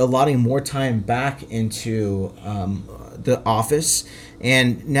allotting more time back into the office.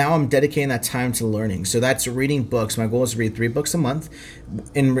 And now I'm dedicating that time to learning. So that's reading books. My goal is to read 3 books a month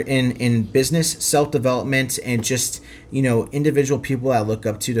in business, self-development, and just, individual people I look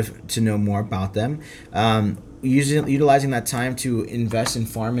up to know more about them. Utilizing that time to invest and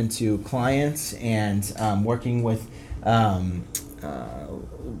farm into clients, and working with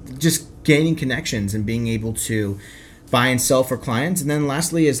just gaining connections and being able to buy and sell for clients. And then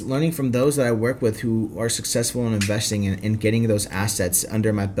lastly is learning from those that I work with who are successful in investing and getting those assets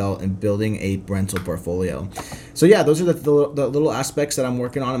under my belt and building a rental portfolio. So those are the little aspects that I'm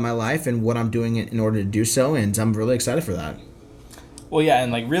working on in my life and what I'm doing in order to do so, and I'm really excited for that. Well, yeah,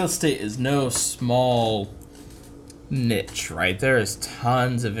 and real estate is no small niche, right? There is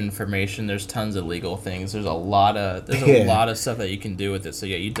tons of information. There's tons of legal things. There's a lot of stuff that you can do with it. So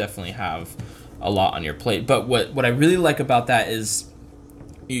you definitely have a lot on your plate. But what I really like about that is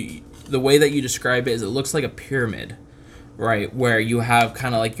the way that you describe it is it looks like a pyramid, right? Where you have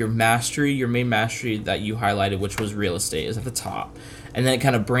kind of your mastery, your main mastery that you highlighted, which was real estate, is at the top. And then it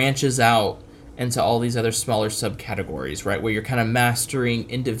kind of branches out into all these other smaller subcategories, right? Where you're kind of mastering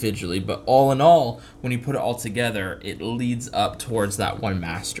individually, but all in all, when you put it all together, it leads up towards that one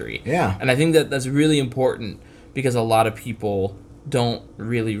mastery. Yeah. And I think that that's really important, because a lot of people don't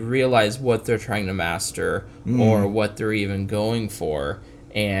really realize what they're trying to master or what they're even going for,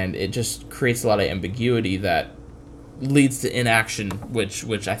 and it just creates a lot of ambiguity that leads to inaction,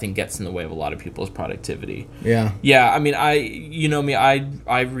 which I think gets in the way of a lot of people's productivity. Yeah. Yeah, I mean, you know me,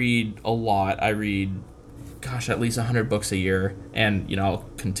 I read a lot. I read, gosh, at least 100 books a year, and you know I'll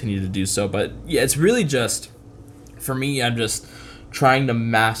continue to do so. But yeah, it's really just, for me, I'm just trying to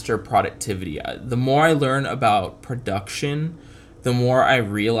master productivity. The more I learn about production, the more I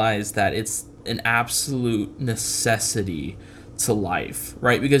realize that it's an absolute necessity to life,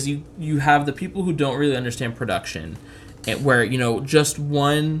 right? Because you have the people who don't really understand production, and where, you know, just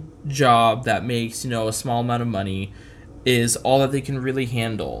one job that makes, you know, a small amount of money is all that they can really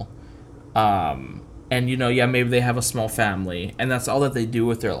handle. And, you know, yeah, maybe they have a small family, and that's all that they do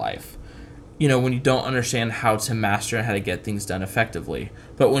with their life. You know, when you don't understand how to master and how to get things done effectively.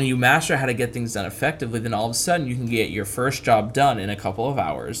 But when you master how to get things done effectively, then all of a sudden you can get your first job done in a couple of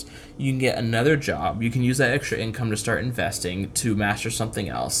hours. You can get another job. You can use that extra income to start investing to master something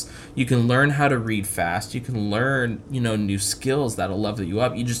else. You can learn how to read fast. You can learn, you know, new skills that'll level you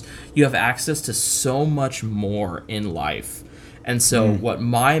up. You have access to so much more in life. And so what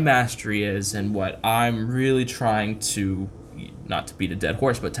my mastery is, and what I'm really trying to, not to beat a dead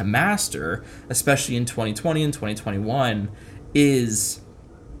horse, but to master, especially in 2020 and 2021, is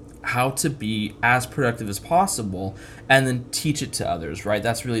how to be as productive as possible and then teach it to others, right?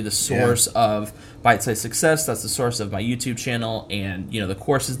 That's really the source of Bite-Sized Success. That's the source of my YouTube channel and, you know, the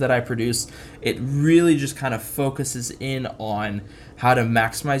courses that I produce. It really just kind of focuses in on how to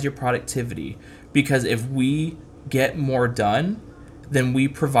maximize your productivity, because if we get more done, then we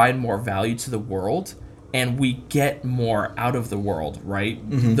provide more value to the world, and we get more out of the world, right?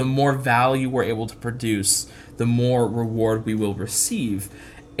 The more value we're able to produce, the more reward we will receive.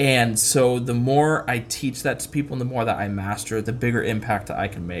 And so the more I teach that to people and the more that I master it, the bigger impact that I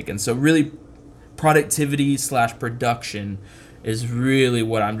can make. And so really productivity / production is really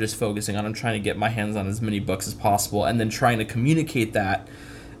what I'm just focusing on. I'm trying to get my hands on as many books as possible, and then trying to communicate that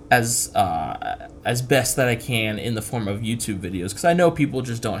as best that I can in the form of YouTube videos, because I know people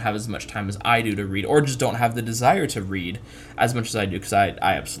just don't have as much time as I do to read, or just don't have the desire to read as much as I do, because I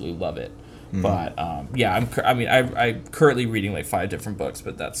absolutely love it. But yeah, I'm currently reading like 5 different books,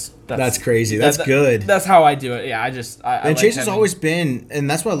 but that's crazy. That's good. That's how I do it. Yeah, I and Chase has always been, and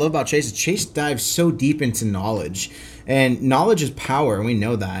that's what I love about Chase. Is Chase dives so deep into knowledge, and knowledge is power, and we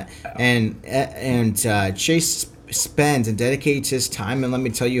know that. And Chase spends and dedicates his time, and let me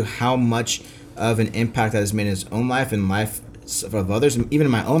tell you how much of an impact that has made in his own life and life of others, and even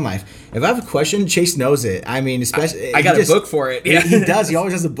in my own life. If I have a question, Chase knows it. I mean, especially I got a book for it. Yeah. He does. He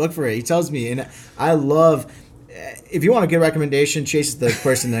always has a book for it. He tells me, and I love. If you want a good recommendation, Chase is the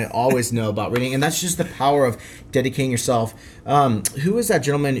person that I always know about reading, and that's just the power of dedicating yourself. Who is that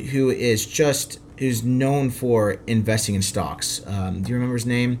gentleman who's known for investing in stocks? Do you remember his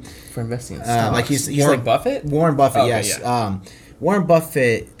name? For investing in stocks? Like he's Warren like Buffett? Warren Buffett, Okay, yes. yeah. Warren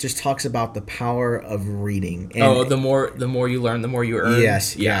Buffett just talks about the power of reading. And the more you learn, the more you earn.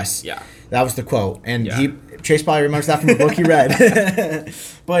 Yes. Yeah. That was the quote. And Chase probably remembers that from a book he read.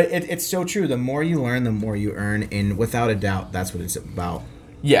 But it's so true. The more you learn, the more you earn. And without a doubt, that's what it's about.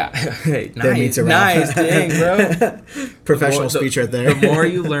 Yeah. Hey, nice. Dang, bro. Professional speech right there. The more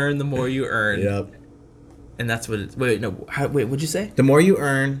you learn, the more you earn. Yep. And that's what it's... Wait, what'd you say? The more you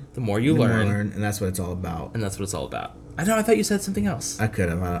earn... The more you learn. And that's what it's all about. And that's what it's all about. I thought you said something else. I could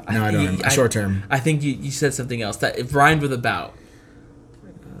have. No, I don't. Short term. I think you said something else that it rhymed with about.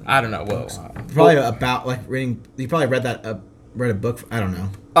 I don't know. Whoa. Probably about like reading. You probably read a book. I don't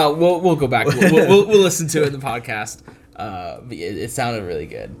know. We'll go back. We'll listen to it in the podcast. It sounded really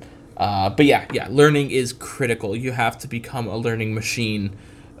good. But yeah. Learning is critical. You have to become a learning machine,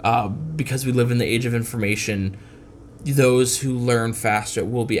 because we live in the age of information. Those who learn faster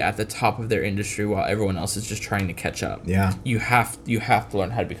will be at the top of their industry, while everyone else is just trying to catch up. Yeah, you have to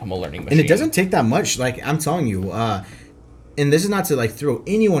learn how to become a learning machine. And it doesn't take that much. Like I'm telling you, and this is not to like throw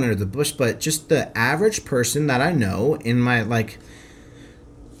anyone under the bush, but just the average person that I know in my like,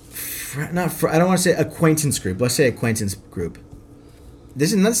 I don't want to say acquaintance group. Let's say acquaintance group.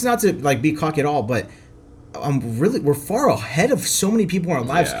 That's not to like be cocky at all, but. We're far ahead of so many people in our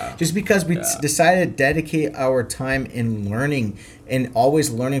lives just because we decided to dedicate our time in learning and always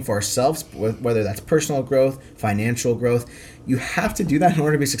learning for ourselves, whether that's personal growth, financial growth. You have to do that in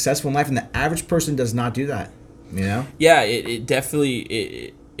order to be successful in life, and the average person does not do that. You know? Yeah, it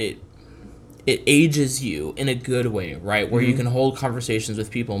definitely it ages you in a good way, right? Where you can hold conversations with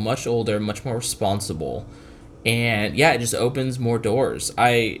people much older, much more responsible, and it just opens more doors.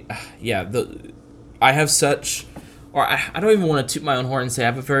 I have such, or I don't even want to toot my own horn and say I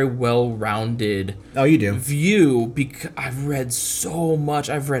have a very well-rounded view because I've read so much.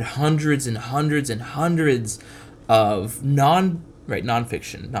 I've read hundreds and hundreds and hundreds of nonfiction.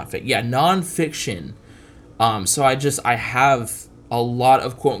 So I have a lot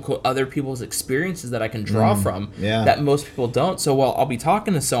of quote unquote other people's experiences that I can draw from that most people don't. So while I'll be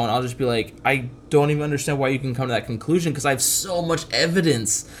talking to someone, I'll just be like, I don't even understand why you can come to that conclusion because I have so much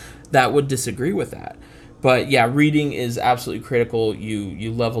evidence that would disagree with that. But yeah, reading is absolutely critical.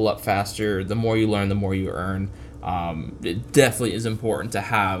 You level up faster. The more you learn, the more you earn. It definitely is important to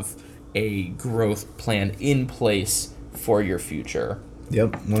have a growth plan in place for your future.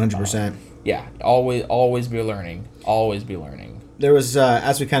 Yep, 100%. Yeah, always be learning. Always be learning. There was,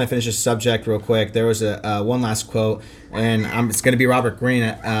 as we kind of finish this subject real quick, there was a one last quote, and it's going to be Robert Greene.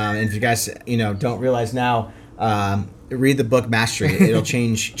 And if you guys, don't realize now, read the book Mastery. It'll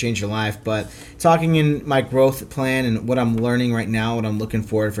change your life. But talking in my growth plan and what I'm learning right now, what I'm looking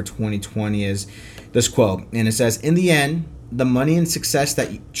forward for 2020 is this quote. And it says, "In the end, the money and success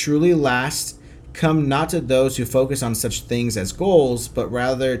that truly last come not to those who focus on such things as goals, but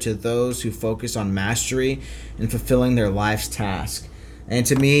rather to those who focus on mastery and fulfilling their life's task." And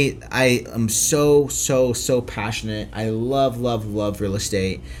to me, I am so passionate. I love real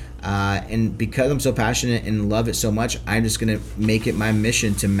estate. And because I'm so passionate and love it so much, I'm just going to make it my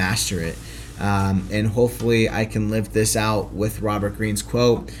mission to master it. And hopefully I can live this out with Robert Greene's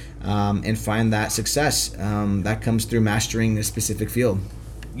quote and find that success that comes through mastering this specific field.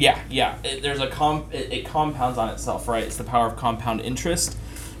 Yeah. It compounds on itself, right? It's the power of compound interest,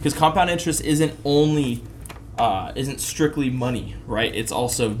 because compound interest isn't strictly money, right? It's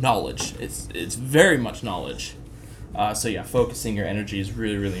also knowledge. It's very much knowledge. So yeah, focusing your energy is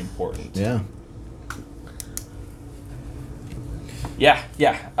really, really important. Yeah.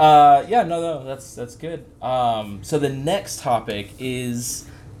 No, that's good. So the next topic is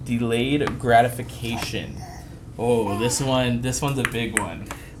delayed gratification. Oh, this one's a big one.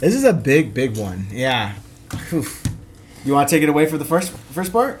 This is a big one. Yeah. Oof. You want to take it away for the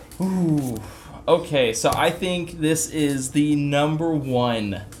first part? Ooh. Okay, so I think this is the number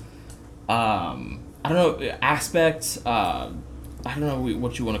one aspect, I don't know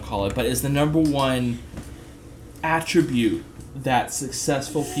what you want to call it, but it's the number one attribute that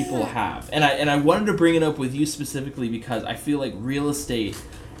successful people have. And I wanted to bring it up with you specifically because I feel like real estate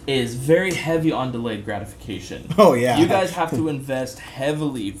is very heavy on delayed gratification. Oh, yeah. You guys have to invest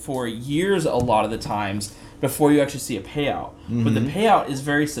heavily for years a lot of the times before you actually see a payout. Mm-hmm. But the payout is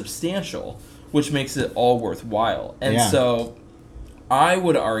very substantial, which makes it all worthwhile. And so I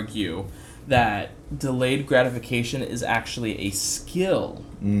would argue that delayed gratification is actually a skill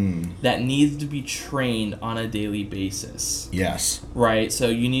that needs to be trained on a daily basis. Yes. Right? So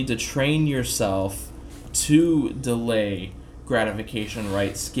you need to train yourself to delay gratification,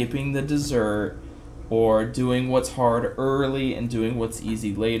 right? Skipping the dessert or doing what's hard early and doing what's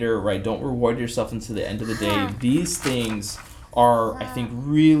easy later, right? Don't reward yourself until the end of the day. These things are, I think,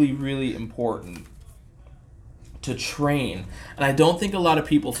 really, really important to train. And I don't think a lot of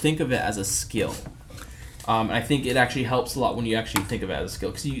people think of it as a skill. And I think it actually helps a lot when you actually think of it as a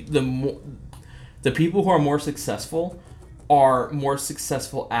skill. Because the people who are more successful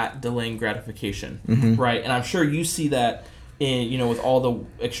at delaying gratification, right? And I'm sure you see that with all the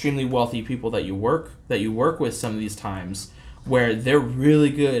extremely wealthy people that you work with some of these times, where they're really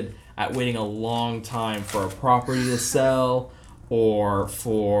good at waiting a long time for a property to sell or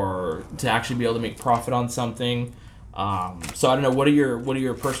to actually be able to make profit on something. So I don't know, what are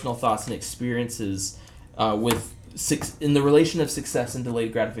your personal thoughts and experiences in the relation of success and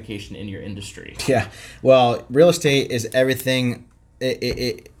delayed gratification in your industry? Yeah, well, real estate is everything.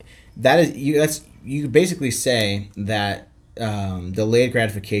 You basically say that delayed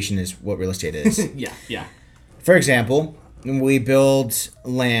gratification is what real estate is. Yeah. For example, we build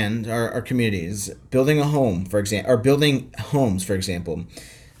land, our communities, building a home, for example, or building homes, for example.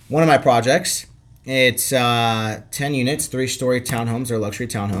 One of my projects, it's 10 units, 3-story townhomes or luxury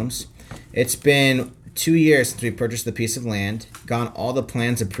townhomes. It's been 2 years since we purchased the piece of land, gotten all the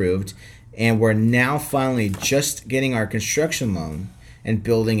plans approved, and we're now finally just getting our construction loan and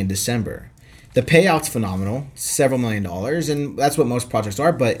building in December. The payout's phenomenal, several $1 million, and that's what most projects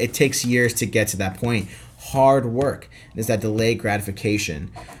are, but it takes years to get to that point. Hard work is that delayed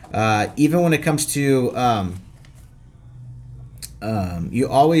gratification. Even when it comes to, you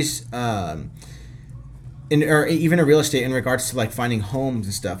always, or even in real estate, in regards to like finding homes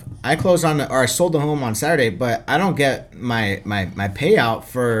and stuff. I sold the home on Saturday, but I don't get my payout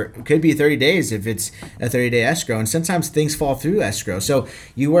for, it could be 30 days if it's a 30-day escrow, and sometimes things fall through escrow. So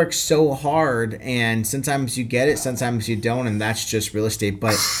you work so hard, and sometimes you get it, sometimes you don't, and that's just real estate.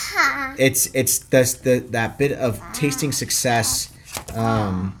 But it's that bit of tasting success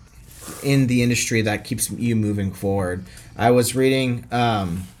in the industry that keeps you moving forward. I was reading, I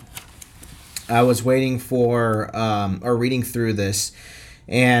was waiting for, or reading through this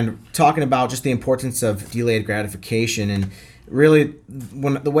and talking about just the importance of delayed gratification. And really,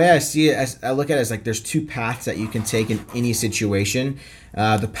 when the way I see it, I look at it as like there's two paths that you can take in any situation.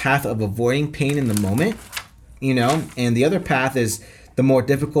 The path of avoiding pain in the moment, and the other path is the more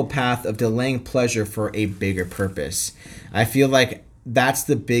difficult path of delaying pleasure for a bigger purpose. I feel like that's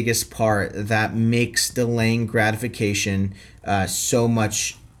the biggest part that makes delaying gratification so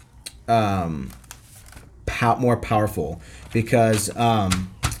much more powerful, because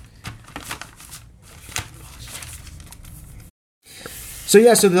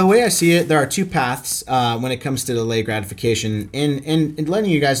so the way I see it, there are two paths when it comes to delayed gratification. And letting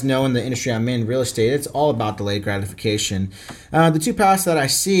you guys know, in the industry I'm in, real estate, it's all about delayed gratification. The two paths that I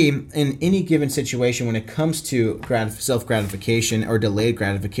see in any given situation when it comes to self-gratification or delayed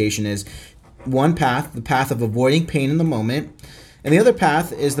gratification is one path, the path of avoiding pain in the moment, and the other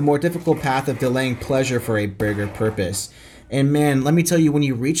path is the more difficult path of delaying pleasure for a bigger purpose. And man, let me tell you, when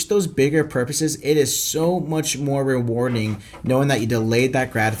you reach those bigger purposes, it is so much more rewarding knowing that you delayed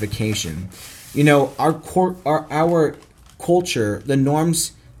that gratification. Our culture, the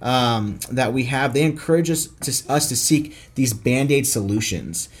norms that we have, they encourage us to seek these band-aid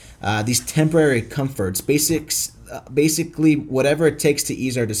solutions, these temporary comforts, basically whatever it takes to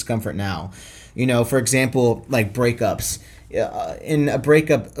ease our discomfort now. For example, like breakups. In a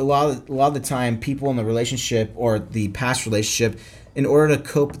breakup, a lot of the time, people in the relationship or the past relationship, in order to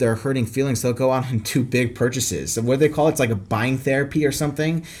cope with their hurting feelings, they'll go out and do big purchases. So what do they call it? It's like a buying therapy or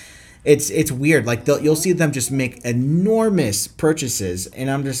something. It's weird. Like you'll see them just make enormous purchases,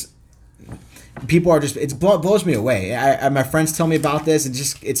 and it blows me away. My friends tell me about this, and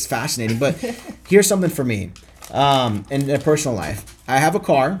it's fascinating. But here's something for me, in a personal life. I have a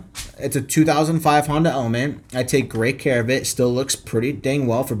car. It's a 2005 Honda Element. I take great care of it. Still looks pretty dang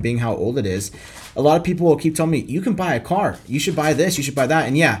well for being how old it is. A lot of people will keep telling me, you can buy a car. You should buy this. You should buy that.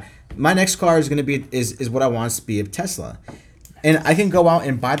 And yeah, my next car is going to be is what I want to be, a Tesla. And I can go out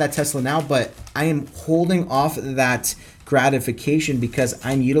and buy that Tesla now, but I am holding off that gratification because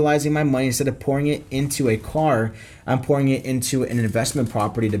I'm utilizing my money. Instead of pouring it into a car, I'm pouring it into an investment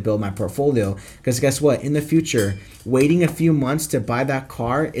property to build my portfolio. Because guess what? In the future, waiting a few months to buy that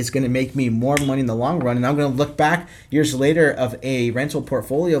car is going to make me more money in the long run. And I'm going to look back years later of a rental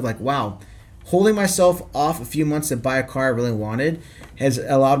portfolio of like, wow, holding myself off a few months to buy a car I really wanted has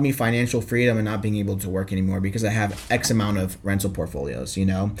allowed me financial freedom and not being able to work anymore because I have X amount of rental portfolios,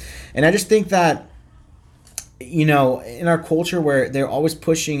 And I just think that, in our culture where they're always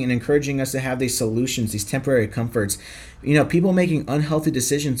pushing and encouraging us to have these solutions, these temporary comforts, people making unhealthy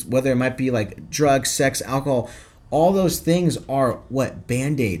decisions, whether it might be like drugs, sex, alcohol, all those things are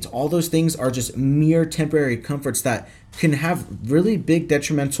Band-Aids. All those things are just mere temporary comforts that can have really big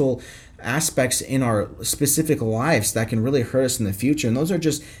detrimental aspects in our specific lives that can really hurt us in the future. And those are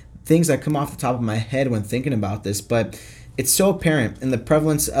just things that come off the top of my head when thinking about this. But it's so apparent in the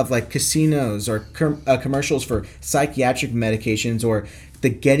prevalence of like casinos or commercials for psychiatric medications or the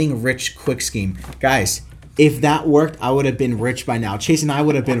getting rich quick scheme. Guys, if that worked, I would have been rich by now. Chase and I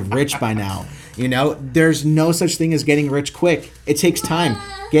would have been rich by now. There's no such thing as getting rich quick. It takes time.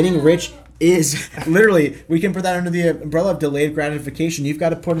 Getting rich is literally, we can put that under the umbrella of delayed gratification. You've got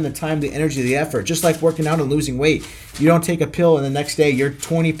to put in the time, the energy, the effort. Just like working out and losing weight. You don't take a pill and the next day you're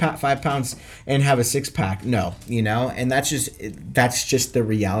 25 pounds and have a six-pack. No, and that's just the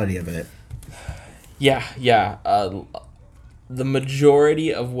reality of it. Yeah. The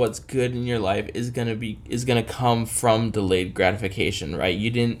majority of what's good in your life is gonna come from delayed gratification, right? You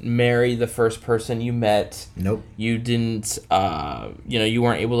didn't marry the first person you met. Nope. You didn't, you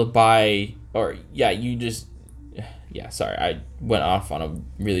weren't able to buy, sorry, I went off on a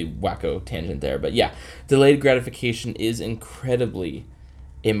really wacko tangent there. But yeah, delayed gratification is incredibly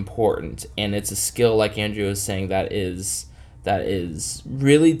important, and it's a skill, like Andrew was saying, that is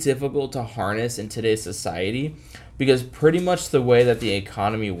really difficult to harness in today's society. Because pretty much the way that the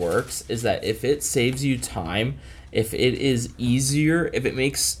economy works is that if it saves you time, if it is easier, if it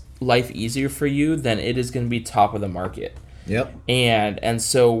makes life easier for you, then it is going to be top of the market. Yep. And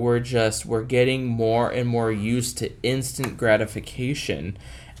so we're getting more and more used to instant gratification,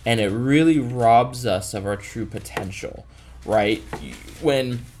 and it really robs us of our true potential, right?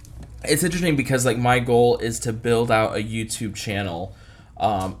 When it's interesting because like my goal is to build out a YouTube channel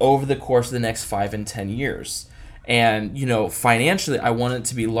over the course of the next 5 and 10 years. And, financially, I want it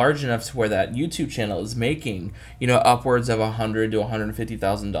to be large enough to where that YouTube channel is making, upwards of $100,000 to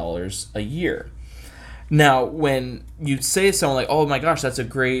 $150,000 a year. Now, when you say to someone like, "Oh my gosh, that's a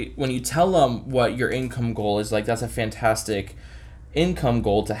great," when you tell them what your income goal is, like that's a fantastic income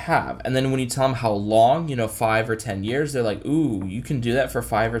goal to have. And then when you tell them how long, 5 or 10 years, they're like, "Ooh, you can do that for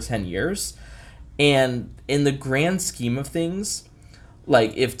 5 or 10 years." And in the grand scheme of things,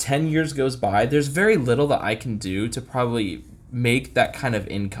 like if 10 years goes by, there's very little that I can do to probably make that kind of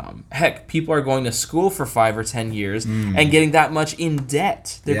income. Heck, people are going to school for 5 or 10 years and getting that much in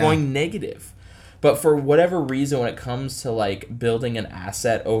debt. They're going negative. But for whatever reason, when it comes to like building an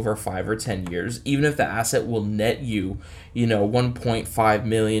asset over 5 or 10 years, even if the asset will net you, 1.5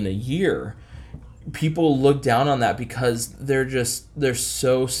 million a year, people look down on that because they're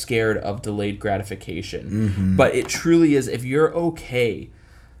so scared of delayed gratification. But it truly is, if you're okay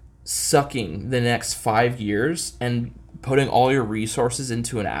sucking the next 5 years and putting all your resources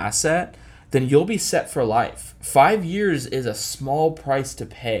into an asset, then you'll be set for life. 5 years is a small price to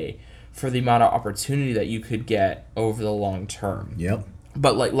pay for the amount of opportunity that you could get over the long term. Yep.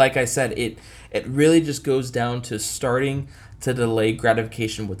 But like I said, it really just goes down to starting to delay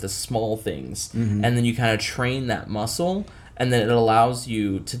gratification with the small things, and then you kind of train that muscle, and then it allows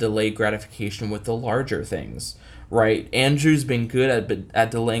you to delay gratification with the larger things. Right? Andrew's been good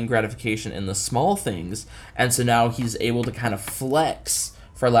at delaying gratification in the small things, and so now he's able to kind of flex,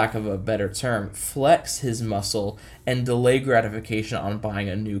 for lack of a better term, flex his muscle and delay gratification on buying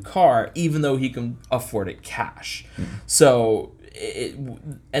a new car, even though he can afford it cash. So,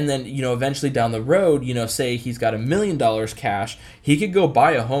 and then, eventually down the road, say he's got $1 million cash, he could go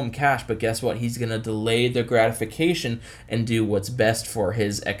buy a home cash, but guess what? He's going to delay the gratification and do what's best for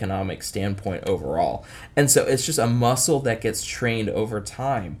his economic standpoint overall. And so it's just a muscle that gets trained over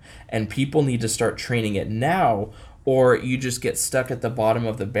time, and people need to start training it now, or you just get stuck at the bottom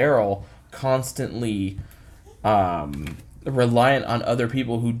of the barrel, constantly reliant on other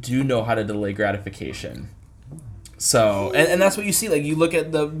people who do know how to delay gratification. So, and that's what you see. Like, you look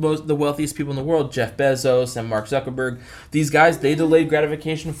at the wealthiest people in the world, Jeff Bezos and Mark Zuckerberg. These guys, they delayed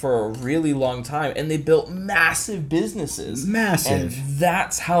gratification for a really long time, and they built massive businesses. Massive. And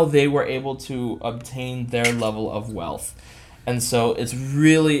that's how they were able to obtain their level of wealth. And so it's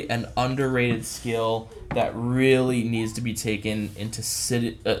really an underrated skill that really needs to be taken into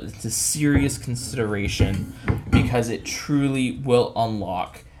serious consideration, because it truly will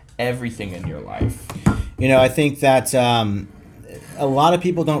unlock everything in your life. I think that a lot of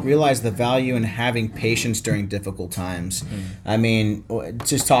people don't realize the value in having patience during difficult times. I mean,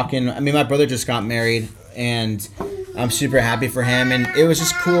 my brother just got married, and I'm super happy for him. And it was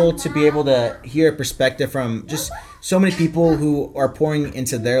just cool to be able to hear a perspective from just so many people who are pouring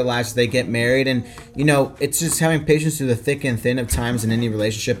into their lives as they get married. And, it's just having patience through the thick and thin of times in any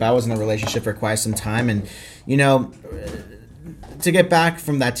relationship. I was in a relationship for quite some time, and, to get back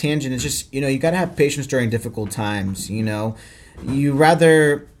from that tangent, it's just, you got to have patience during difficult times. I know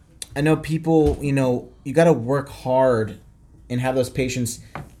people, you got to work hard and have those patience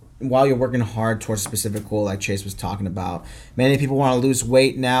while you're working hard towards a specific goal, like Chase was talking about. Many people want to lose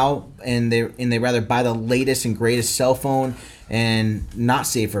weight now, and they rather buy the latest and greatest cell phone and not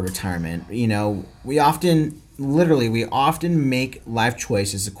save for retirement. We often make life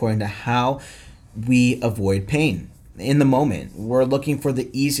choices according to how we avoid pain. In the moment, we're looking for the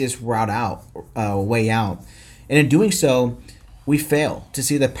easiest way out, and in doing so, we fail to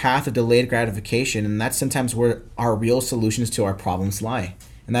see the path of delayed gratification, and that's sometimes where our real solutions to our problems lie.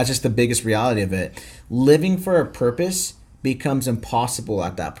 And that's just the biggest reality of it. Living for a purpose becomes impossible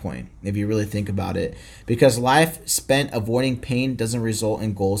at that point, if you really think about it, because life spent avoiding pain doesn't result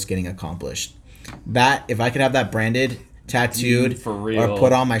in goals getting accomplished. That, if I could have that branded, tattooed, For real. or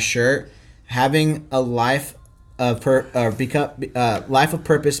put on my shirt, having a life of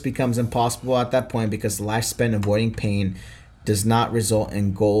purpose becomes impossible at that point, because life spent avoiding pain does not result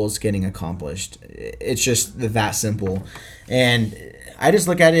in goals getting accomplished. It's just that simple. And I just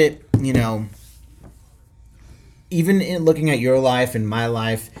look at it, even in looking at your life and my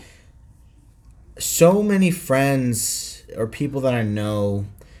life, so many friends or people that I know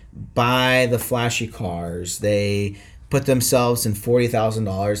buy the flashy cars. They put themselves in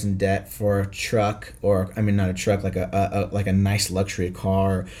 $40,000 in debt for a truck, or not a truck, like a nice luxury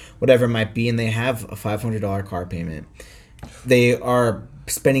car, whatever it might be, and they have a $500 car payment. They are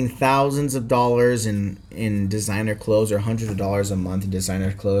spending thousands of dollars in designer clothes, or hundreds of dollars a month in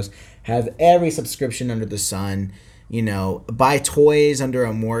designer clothes, have every subscription under the sun, buy toys under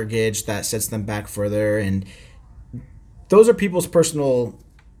a mortgage that sets them back further. And those are people's personal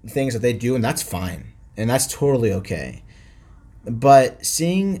things that they do, and that's fine. And that's totally okay. But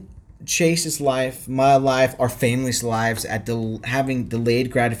seeing Chase's life, my life, our family's lives at having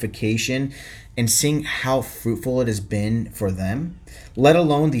delayed gratification and seeing how fruitful it has been for them, let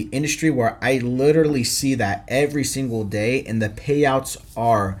alone the industry where I literally see that every single day and the payouts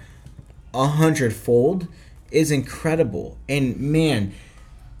are 100-fold, is incredible. And man,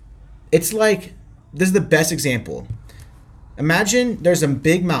 it's like, this is the best example. Imagine there's a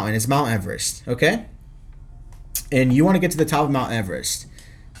big mountain, it's Mount Everest, okay? And you want to get to the top of Mount Everest.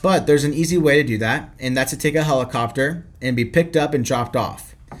 But there's an easy way to do that, and that's to take a helicopter and be picked up and dropped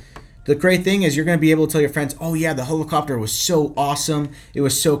off. The great thing is you're going to be able to tell your friends, oh yeah, the helicopter was so awesome. It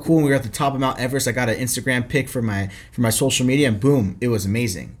was so cool. When we were at the top of Mount Everest, I got an Instagram pic for my social media, and boom, it was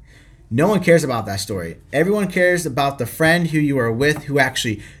amazing. No one cares about that story. Everyone cares about the friend who you are with, who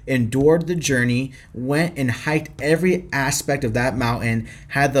actually endured the journey, went and hiked every aspect of that mountain,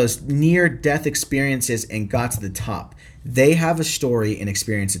 had those near-death experiences, and got to the top. They have a story and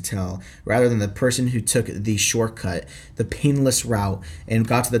experience to tell, rather than the person who took the shortcut, the painless route, and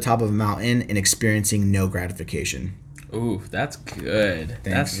got to the top of a mountain and experiencing no gratification. Ooh, that's good.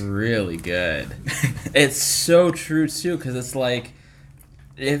 Thanks. That's really good. It's so true too, because it's like,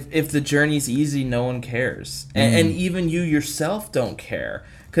 if the journey's easy, no one cares, and even you yourself don't care,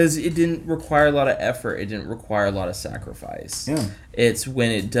 because it didn't require a lot of effort. It didn't require a lot of sacrifice. Yeah. It's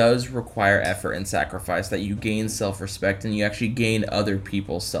when it does require effort and sacrifice that you gain self-respect, and you actually gain other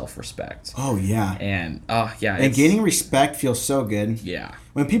people's self-respect. Oh yeah. And and gaining respect feels so good. Yeah.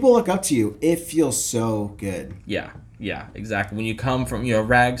 When people look up to you, it feels so good. Yeah, exactly. When you come from,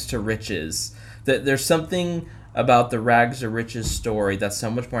 rags to riches, there's something about the rags to riches story that's so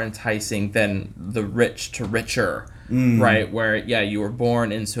much more enticing than the rich to richer, right? Where, you were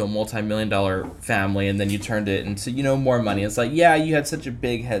born into a multi-million-dollar family, and then you turned it into, more money. It's like, you had such a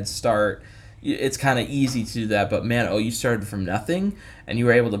big head start. It's kind of easy to do that, but man, you started from nothing, and you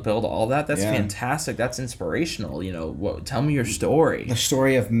were able to build all that. That's fantastic. That's inspirational. Tell me your story. The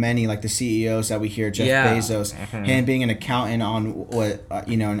story of many, like the CEOs that we hear, Jeff Bezos, him being an accountant on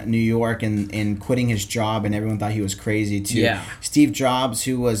New York, and quitting his job, and everyone thought he was crazy. To Steve Jobs,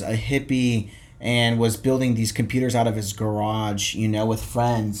 who was a hippie and was building these computers out of his garage, with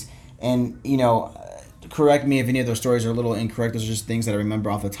friends, and correct me if any of those stories are a little incorrect. Those are just things that I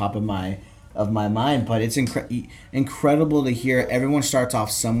remember off the top of my mind, but it's incredible to hear. Everyone starts off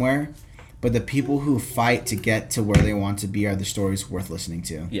somewhere, but the people who fight to get to where they want to be are the stories worth listening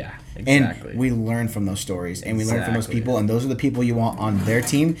to. Yeah, exactly. And we learn from those stories, and we learn from those people, and those are the people you want on their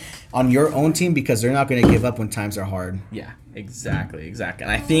team, on your own team, because they're not going to give up when times are hard. Yeah, exactly.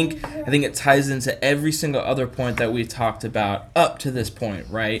 And I think it ties into every single other point that we've talked about up to this point,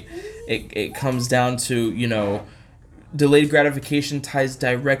 right? It comes down to, delayed gratification ties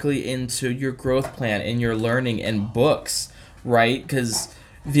directly into your growth plan and your learning and books, right? Because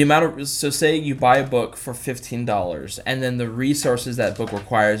the amount of, so say you buy a book for $15, and then the resources that book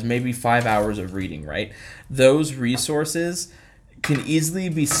requires, maybe 5 hours of reading, right? Those resources can easily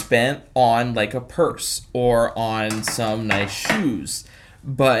be spent on like a purse or on some nice shoes,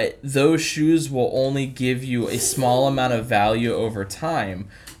 but those shoes will only give you a small amount of value over time,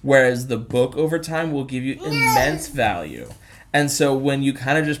 whereas the book over time will give you immense value. And so when you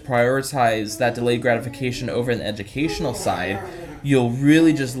kind of just prioritize that delayed gratification over the educational side, you'll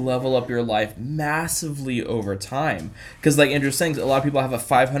really just level up your life massively over time. Because like Andrew's saying, a lot of people have a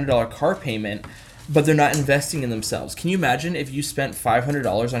 $500 car payment, but they're not investing in themselves. Can you imagine if you spent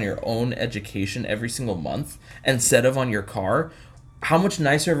 $500 on your own education every single month instead of on your car? How much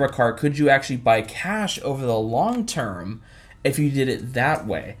nicer of a car could you actually buy cash over the long term if you did it that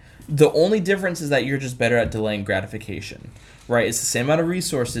way? The only difference is that you're just better at delaying gratification, right? It's the same amount of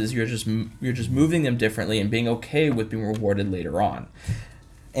resources. You're just moving them differently and being okay with being rewarded later on.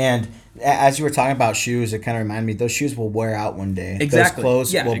 And as you were talking about shoes, it kind of reminded me, those shoes will wear out one day. Exactly.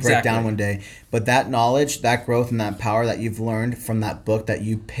 Those clothes will break down one day. But that knowledge, that growth, and that power that you've learned from that book that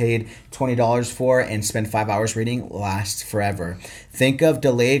you paid $20 for and spent 5 hours reading lasts forever. Think of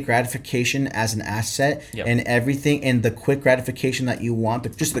delayed gratification as an asset, and everything, and the quick gratification that you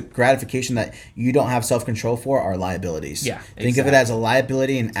want, just the gratification that you don't have self-control for, are liabilities. Yeah, Think of it as a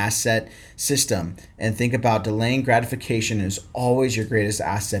liability and asset system, and think about delaying gratification is always your greatest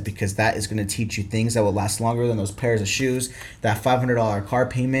asset, because that is going to teach you things that will last longer than those pairs of shoes, that $500 car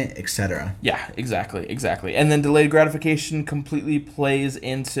payment, etc. Yeah, exactly. And then delayed gratification completely plays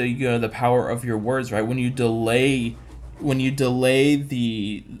into the power of your words, right? When you delay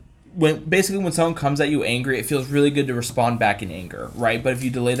the when someone comes at you angry, it feels really good to respond back in anger, right? But if you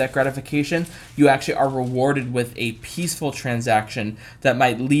delay that gratification, you actually are rewarded with a peaceful transaction that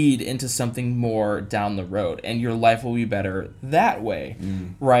might lead into something more down the road, and your life will be better that way,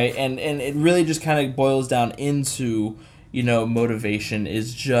 right? And it really just kind of boils down into, motivation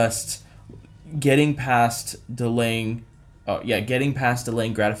is just getting past delaying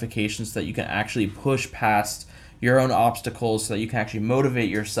gratification so that you can actually push past your own obstacles, so that you can actually motivate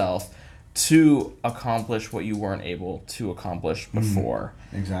yourself to accomplish what you weren't able to accomplish before.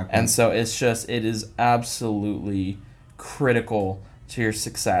 Exactly. And so it is absolutely critical to your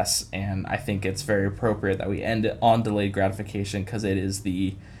success, and I think it's very appropriate that we end it on delayed gratification, because it is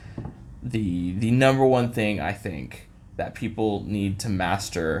the number one thing I think that people need to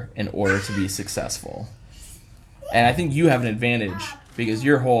master in order to be successful. And I think you have an advantage because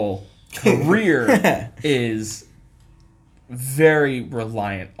your whole career is very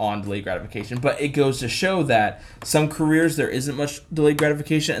reliant on delayed gratification. But it goes to show that some careers there isn't much delayed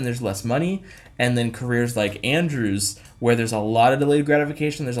gratification and there's less money. And then careers like Andrew's, where there's a lot of delayed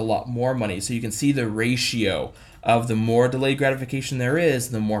gratification, there's a lot more money. So you can see the ratio of the more delayed gratification there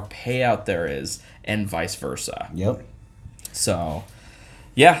is, the more payout there is, and vice versa. Yep. So,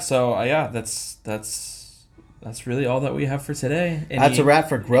 that's really all that we have for today. That's a wrap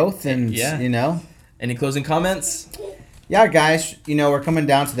for growth, and Any closing comments? Yeah, guys, we're coming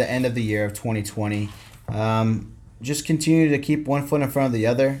down to the end of the year of 2020. Just continue to keep one foot in front of the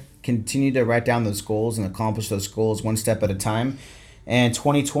other. Continue to write down those goals and accomplish those goals one step at a time. And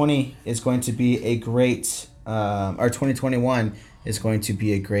 2020 is going to be a great, or 2021 is going to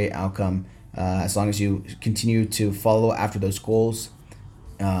be a great outcome as long as you continue to follow after those goals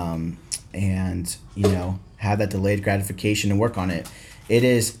and, have that delayed gratification and work on it. It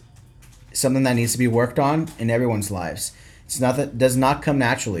is something that needs to be worked on in everyone's lives. It's not that does not come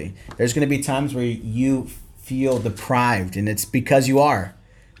naturally. There's going to be times where you feel deprived, and it's because you are.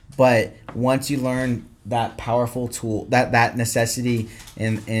 But once you learn that powerful tool, that necessity,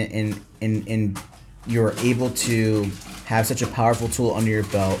 and you're able to have such a powerful tool under your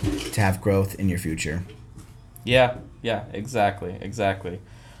belt to have growth in your future. Yeah, exactly.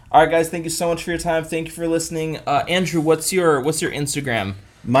 All right, guys, thank you so much for your time. Thank you for listening. Andrew, what's your Instagram?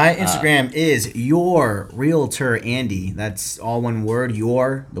 My Instagram is your realtor Andy. That's all one word.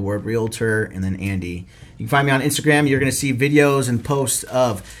 The word realtor, and then Andy. You can find me on Instagram. You're going to see videos and posts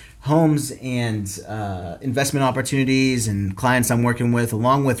of homes and investment opportunities and clients I'm working with,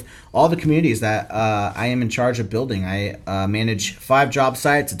 along with all the communities that I am in charge of building. I manage 5 job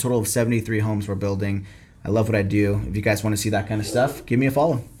sites, a total of 73 homes we're building. I love what I do. If you guys want to see that kind of stuff, give me a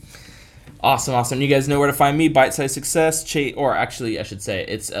follow. Awesome. You guys know where to find me, Bite Size Success, Chase Elfelt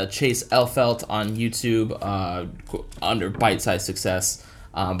on YouTube under Bite Size Success.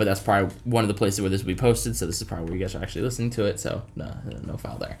 But that's probably one of the places where this will be posted, so this is probably where you guys are actually listening to it, so no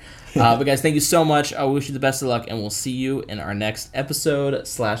foul there. But guys, thank you so much. I wish you the best of luck, and we'll see you in our next episode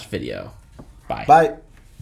 /video. Bye. Bye.